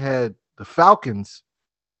teams, and they had the Falcons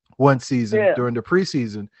one season during the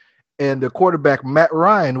preseason, and the quarterback Matt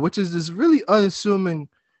Ryan, which is this really unassuming,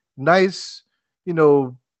 nice,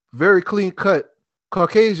 very clean cut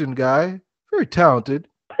Caucasian guy, very talented,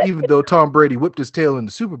 even though Tom Brady whipped his tail in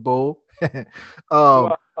the Super Bowl.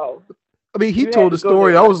 Wow. I mean, he told the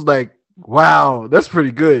story. I was like, wow, that's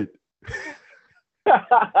pretty good.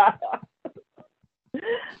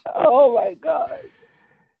 Oh my God.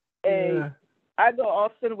 Hey, Yeah. I know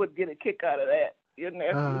Austin would get a kick out of that. Your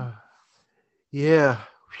nephew. Yeah.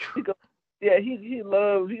 He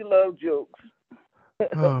loved jokes.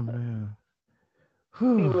 Oh man.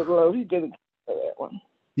 He get a kick out of that one.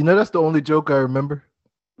 That's the only joke I remember.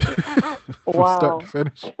 From start to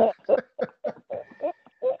finish.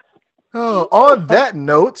 Oh, on that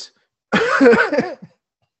note.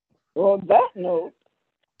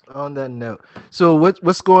 On that note, so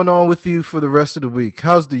what's going on with you for the rest of the week?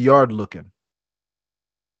 How's the yard looking?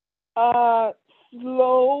 Uh,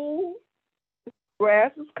 Slow.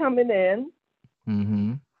 Grass is coming in,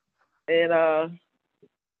 Mm-hmm. and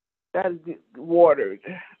gotta get watered.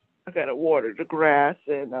 I gotta water the grass,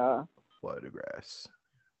 and Water grass.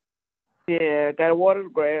 yeah, gotta water the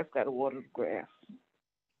grass. Gotta water the grass.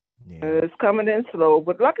 Yeah. It's coming in slow,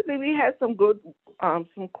 but luckily we had some good,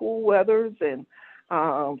 some cool weathers and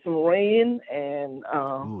some rain, and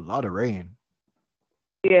Ooh, a lot of rain.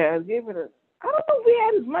 yeah, give it a. I don't know if we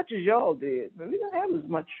had as much as y'all did, but we didn't have as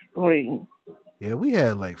much rain Yeah, we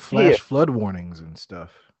had like here. flash flood warnings and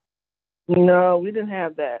stuff. No, we didn't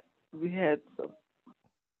have that. We had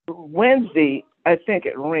Wednesday. I think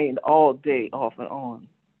it rained all day, off and on,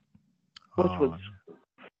 which was Oh,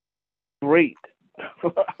 great.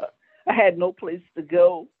 I had no place to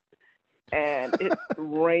go, and it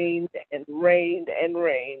rained and rained and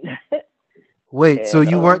rained. wait, so And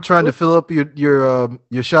you weren't trying to fill up your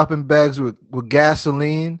shopping bags with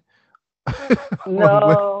gasoline? On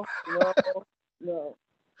no, no, no.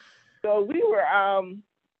 So we were I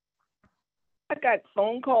got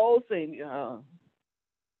phone calls saying y'all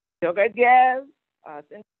got gas. I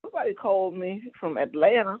think somebody called me from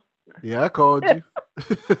Atlanta. Yeah, I called you.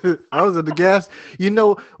 I was at the gas. You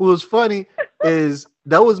know, what was funny is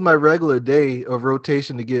that was my regular day of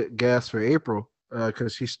rotation to get gas for April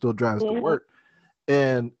because she still drives to Mhm. work.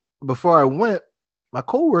 And before I went, my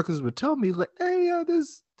coworkers would tell me like, "Hey,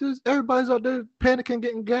 there's everybody's out there panicking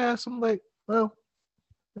getting gas." I'm like, "Well,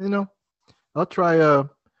 you know, I'll try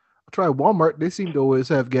Walmart. They seem to always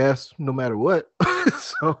have gas no matter what."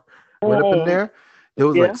 So went up in Mm, there. There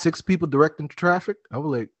was like yeah, six people directing traffic. I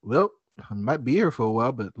was like, well, I might be here for a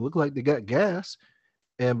while, but it looked like they got gas.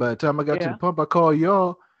 And by the time I got to the yeah, pump, I called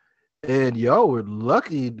y'all, and y'all were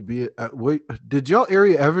lucky to be. Wait, did y'all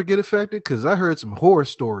area ever get affected? Because I heard some horror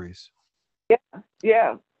stories. yeah,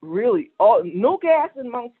 yeah. Really, all no gas in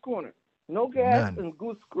Monk's Corner, no gas None. in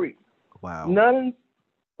Goose Creek, Wow. none.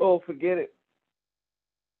 Oh, forget it.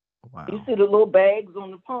 You Wow. see the little bags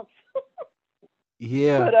on the pumps,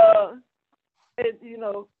 Yeah. but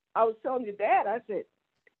I was telling your dad. I said,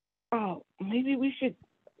 oh, maybe we should.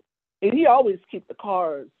 And he always keep the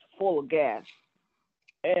cars full of gas.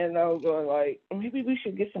 And I was going like, maybe we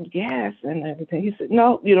should get some gas and everything. He said,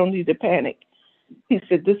 no, you don't need to panic. He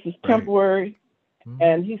said, this is Right. temporary. Mhm.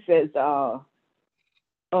 And he says,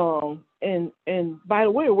 and by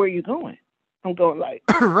the way, where are you going? I'm going like,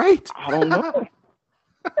 Right. I don't know.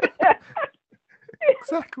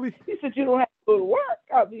 Exactly. He said, you don't have to go to work.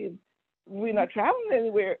 I mean, we're not traveling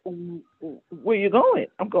anywhere. Where you going?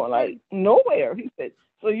 I'm going like, nowhere. He said,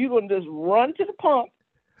 so you're going to just run to the pump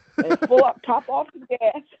and fill up, top off the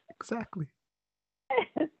gas Exactly.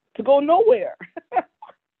 to go nowhere.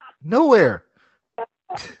 Nowhere.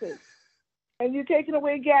 And you're taking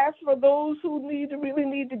away gas for those who really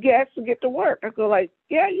need the gas to get to work. I go like,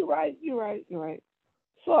 yeah, you're right, you're right.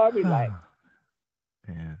 So I relaxed.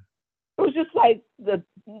 Man. It was just like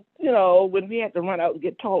when we had to run out and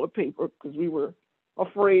get toilet paper because we were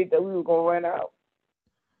afraid that we were going to run out.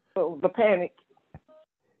 So the panic.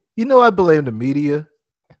 You know, I blame the media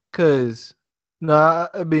because, no,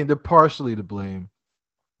 I mean, they're partially to blame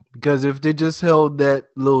because if they just held that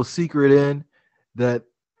little secret in that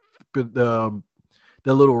um,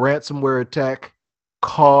 the little ransomware attack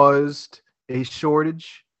caused a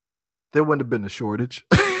shortage, there wouldn't have been a shortage.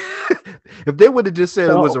 If they would have just said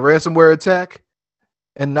it was So, a ransomware attack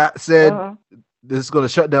and not said uh-huh. this is going to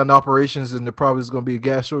shut down operations and there probably is going to be a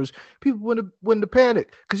gas shortage, people wouldn't have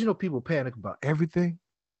panicked because people panic about everything.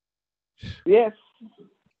 Yes.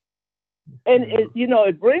 And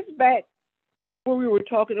it brings back what we were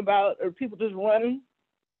talking about, or people just running,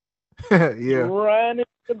 Yeah. running.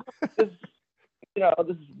 This, this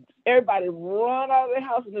everybody run out of their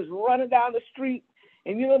house and just running down the street,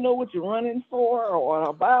 and you don't know what you're running for or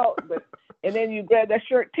about, and then you grab that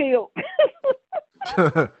shirt tail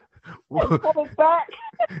and pull it back.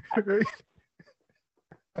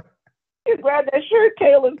 You grab that shirt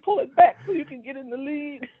tail and pull it back so you can get in the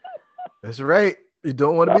lead. That's right. You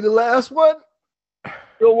don't want to be the last one. You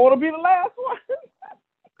don't want to be the last one.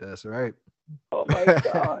 That's right. Oh my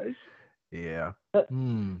gosh. Yeah. That's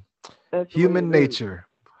the way Human it is. nature.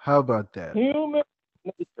 How about that? Human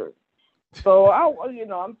nature. So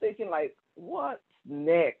I'm thinking like, what's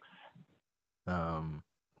next? Um,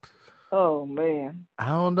 Oh man. I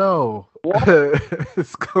don't know. What?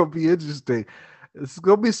 It's gonna be interesting. It's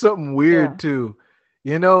gonna be something weird Yeah. too.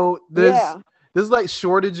 You know, there's Yeah. there's like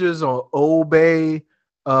shortages on Old Bay,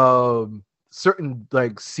 certain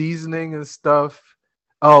like seasoning and stuff.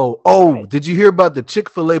 Oh, did you hear about the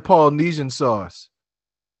Chick-fil-A Polynesian sauce?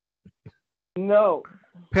 No.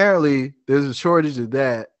 Apparently, there's a shortage of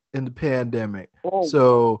that in the pandemic. Oh,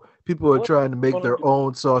 So people are what trying to are make you gonna their do?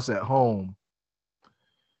 own sauce at home.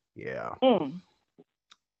 Yeah. Mm.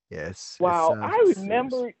 Yes. Wow. It's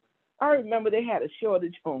serious. I remember they had a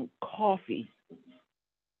shortage on coffee.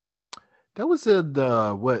 That was in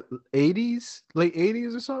the what 80s, late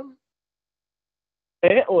 80s or something?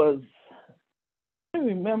 It was. I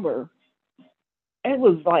remember. It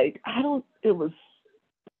was like I don't. It was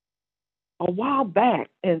a while back,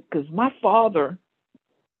 and because my father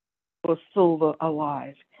was still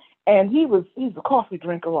alive, and he's a coffee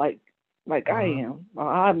drinker like I Uh-huh. am.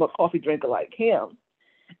 I'm a coffee drinker like him,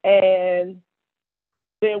 and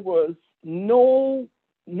there was no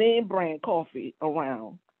name brand coffee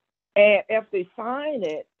around, and if they find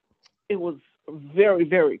it, it was very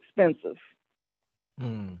very expensive.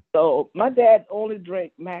 Mm, So my dad only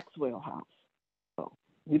drank Maxwell House. So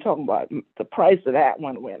you're talking about the price of that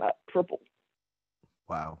one went up triple.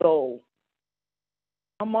 wow. So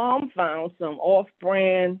my mom found some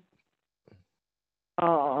off-brand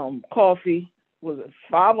coffee. Was it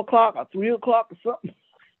 5 o'clock or 3 o'clock or something?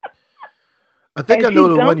 I think And I she know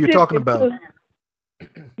the one dumped you're it talking about.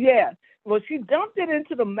 into yeah. Well, she dumped it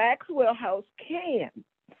into the Maxwell House can.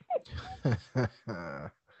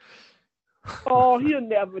 Oh, he'll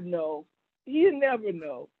never know. He'll never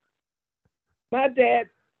know. My dad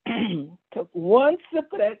took one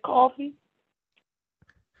sip of that coffee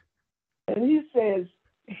and he says,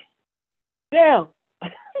 "Damn,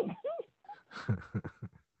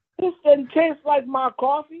 this doesn't taste like my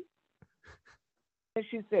coffee." And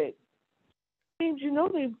she said, "James, you know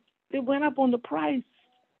they went up on the price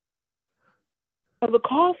of the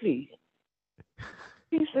coffee."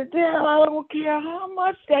 He said, "Damn, I don't care how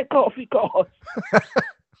much that coffee costs.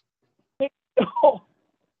 Oh,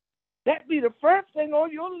 that be the first thing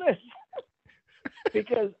on your list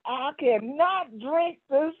because I cannot drink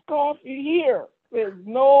this coffee here. There's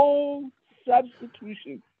no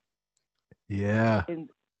substitution, Yeah. and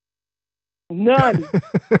none."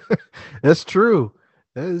 That's true.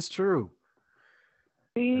 That is true.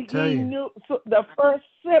 I tell He you. knew. So the first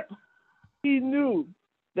sip, he knew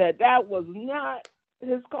that was not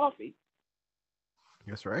his coffee.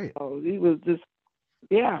 That's right. So he was just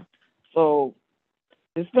yeah. So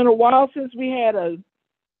it's been a while since we had a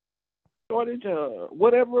shortage of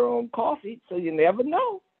whatever on coffee. So you never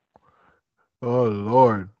know. Oh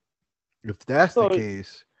Lord. If that's the So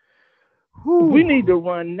case, we whew, need to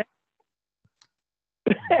run now.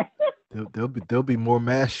 there'll be more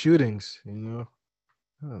mass shootings. Oh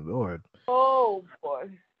Lord. Oh boy,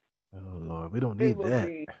 Oh Lord. We don't it need will that.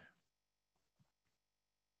 be.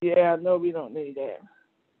 Yeah, no, we don't need that.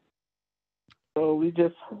 So we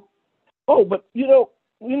just. Oh, but you know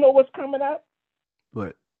what's coming up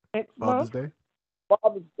But next Father's month? Day?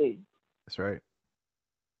 Father's Day, That's right.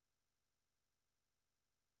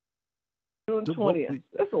 June So, well, 20th.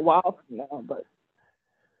 That's a while from now, but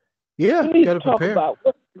yeah, we you need got to to talk prepare. about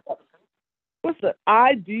what's the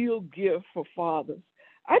ideal gift for fathers.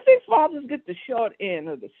 I think fathers get the short end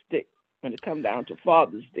of the stick when it comes down to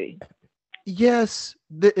Father's Day. Yes,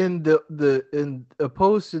 in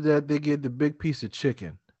opposed to that, they get the big piece of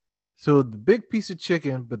chicken. So the big piece of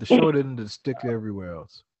chicken, but the short end of the stick everywhere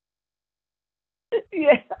else.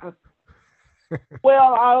 Yeah.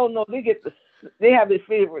 Well, I don't know. They have their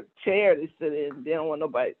favorite chair they sit in. They don't want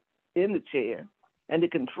nobody in the chair, and they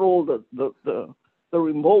control the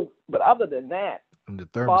remote. But other than that, And the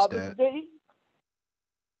Father's thermostat. Day,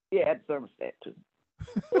 yeah, thermostat too.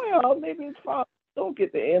 Well, maybe it's fathers don't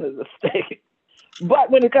get the end of the stick. But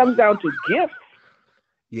when it comes down to gifts,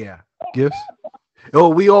 Yeah. Gifts. Oh,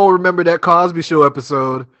 we all remember that Cosby Show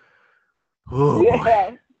episode. Oh boy.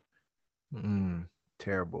 yeah. Mm,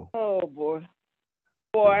 terrible. Oh boy.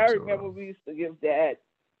 Boy, I Doing so remember wrong. we used to give dad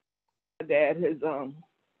his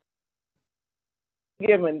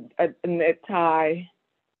give him a necktie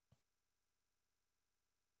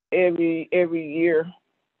every year.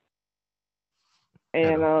 Had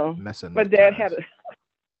And a mess of my dad had neckties.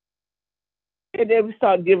 a and then we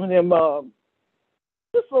started giving him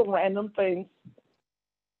just little random things.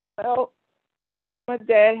 Well, my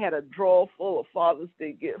dad had a drawer full of Father's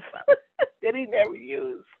Day gifts that he never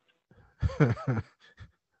used.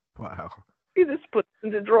 Wow. He just put it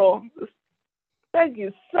in the drawer. Thank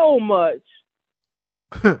you so much.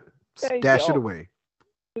 Thank Stash it y'all. away.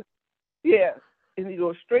 Yeah. And he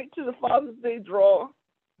goes straight to the Father's Day drawer,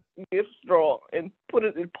 gifts drawer, and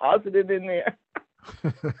deposit it in there.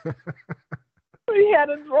 He had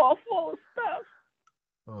a drawer full of stuff.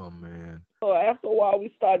 Oh man. So after a while,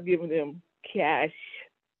 we started giving him cash.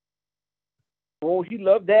 Oh, he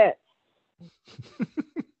loved that.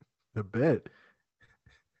 I bet.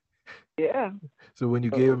 Yeah. So when you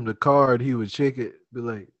gave him the card, he would shake it, be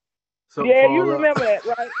like, something Yeah, you fall out. remember that,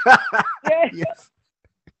 right? Yeah. Yes.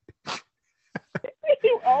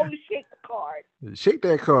 He would always shake the card. Shake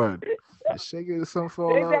that card. Shake it, something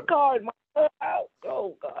fall Shake out. that card. My out.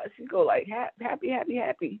 Oh gosh, he go like happy, happy,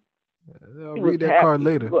 happy. I'll He was read that card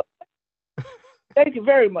happy. later. Thank you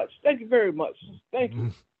very much. Thank you very much. Thank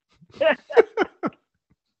you.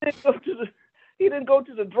 He didn't go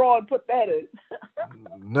to the drawer and put that in.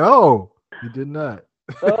 No, he did not.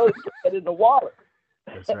 Oh, he put that in the wallet.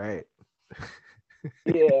 That's right.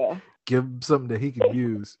 Yeah. Give him something that he can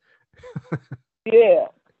use. Yeah.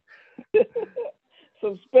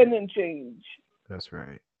 Some spending change. That's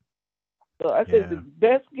right. So I think the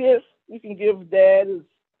best gift you can give Dad is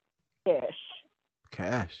cash.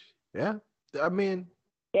 Cash. Yeah. I mean,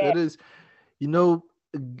 cash. That is,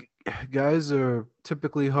 guys are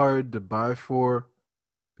typically hard to buy for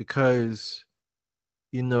because,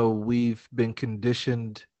 we've been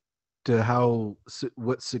conditioned to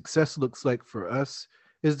what success looks like for us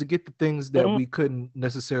is to get the things that we couldn't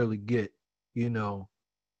necessarily get,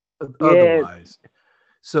 otherwise.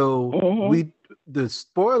 So we to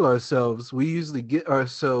spoil ourselves, we usually get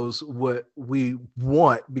ourselves what we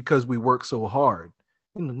want because we work so hard.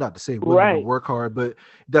 Not to say women don't work hard, but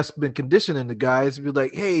that's been conditioning the guys to be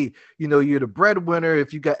like, hey, you're the breadwinner.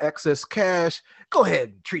 If you got excess cash, go ahead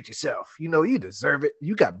and treat yourself. You deserve it.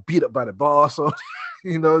 You got beat up by the boss or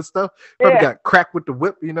stuff. Probably got cracked with the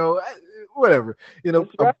whip, whatever.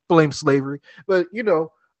 I blame slavery. But it's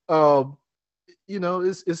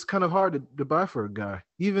kind of hard to buy for a guy.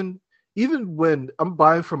 Even when I'm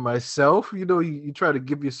buying for myself, you try to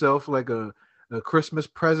give yourself like a Christmas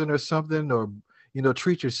present or something, or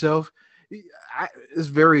treat yourself. It's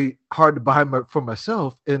very hard to buy for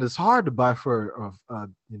myself, and it's hard to buy for a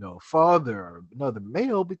father or another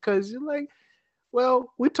male because you're like,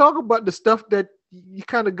 well, we talk about the stuff that you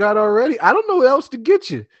kind of got already. I don't know what else to get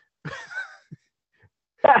you.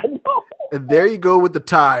 I know. And there you go with the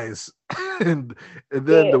ties, and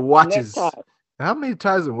then the watches. How many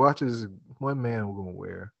ties and watches is one man we're gonna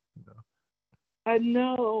wear? I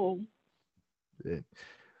know. Get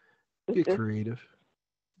creative.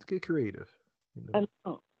 Get creative. I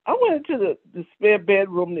know. I went into the spare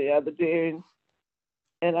bedroom the other day,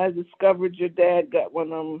 and I discovered your dad got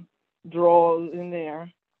one of them drawers in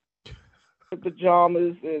there, with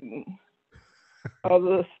pajamas and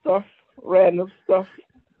other stuff, random stuff.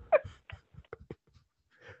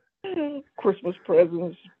 Christmas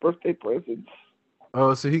presents, birthday presents.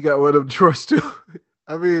 Oh, so he got one of them drawers too.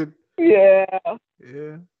 I mean, yeah.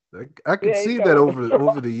 I could see that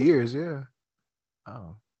over the years. Yeah.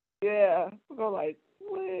 Oh. Yeah. So like,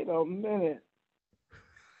 wait a minute.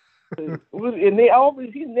 And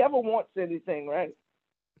he never wants anything, right?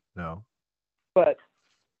 No. But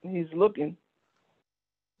he's looking.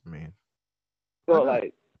 I mean. So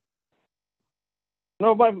like,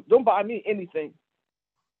 nobody don't buy me anything.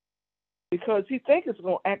 Because he thinks it's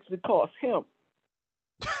going to actually cost him.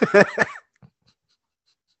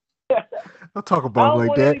 Don't talk about him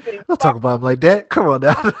like that. Don't talk about him like that. Come on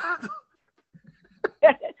now.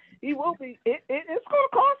 He will be. It's going to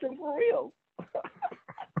cost him for real.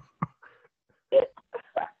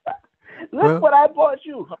 Look what I bought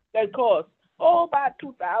you. That cost about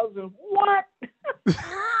 $2,000. What?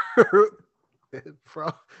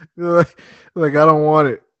 Like I don't want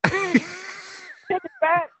it. Take it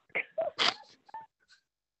back.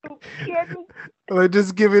 Like,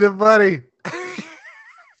 just give me the money.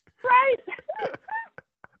 Right.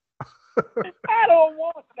 I don't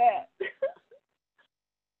want that.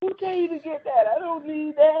 Who tell you to get that? I don't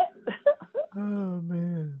need that. Oh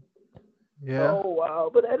man. Yeah. Oh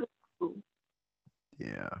wow, but that is true.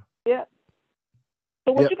 Yeah. Yeah.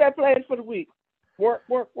 So what you got planned for the week? Work.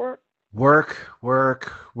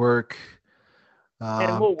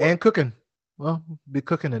 And cooking. Well, be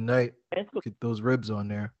cooking at night. Get those ribs on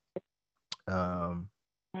there.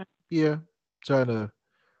 Yeah, trying to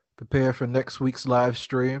prepare for next week's live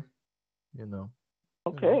stream.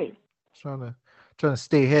 Okay. Trying to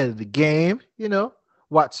stay ahead of the game.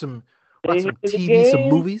 Watch some TV, some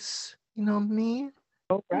movies. You know what I mean?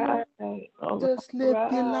 All right. Just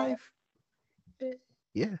live your life.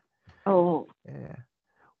 Yeah. Oh. Yeah.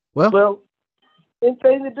 Well, the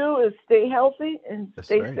thing to do is stay healthy and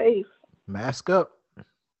stay safe. Mask up.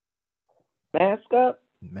 Mask up.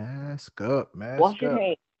 Mask up. Wash your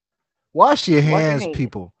hands. Wash your hands,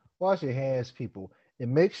 people. Wash your hands, people.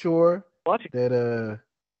 And make sure that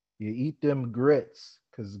you eat them grits,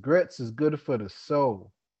 because grits is good for the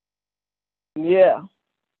soul. Yeah.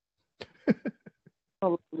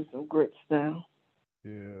 I'll do some grits now.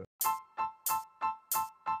 Yeah.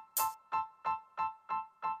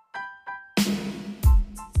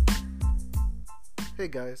 Hey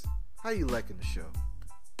guys, how you liking the show?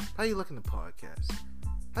 How you liking the podcast?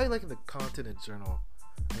 How you liking the content and journal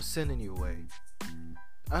I'm sending you away?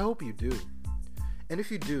 I hope you do. And if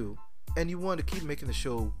you do, and you want to keep making the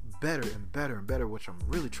show better and better and better, which I'm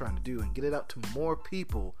really trying to do, and get it out to more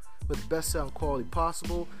people with the best sound quality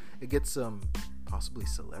possible, and get some possibly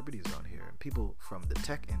celebrities on here and people from the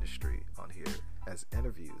tech industry on here as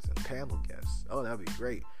interviews and panel guests. Oh, that'd be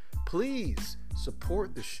great. Please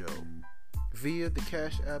support the show via the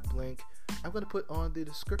Cash App link I'm going to put on the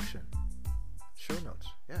description. Show notes,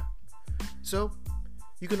 yeah. So,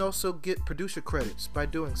 you can also get producer credits by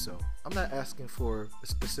doing so. I'm not asking for a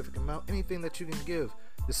specific amount, anything that you can give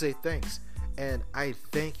to say thanks. And I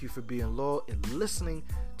thank you for being loyal and listening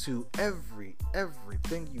to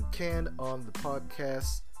everything you can on the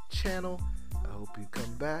podcast channel. I hope you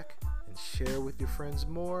come back and share with your friends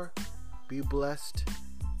more. Be blessed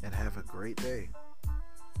and have a great day.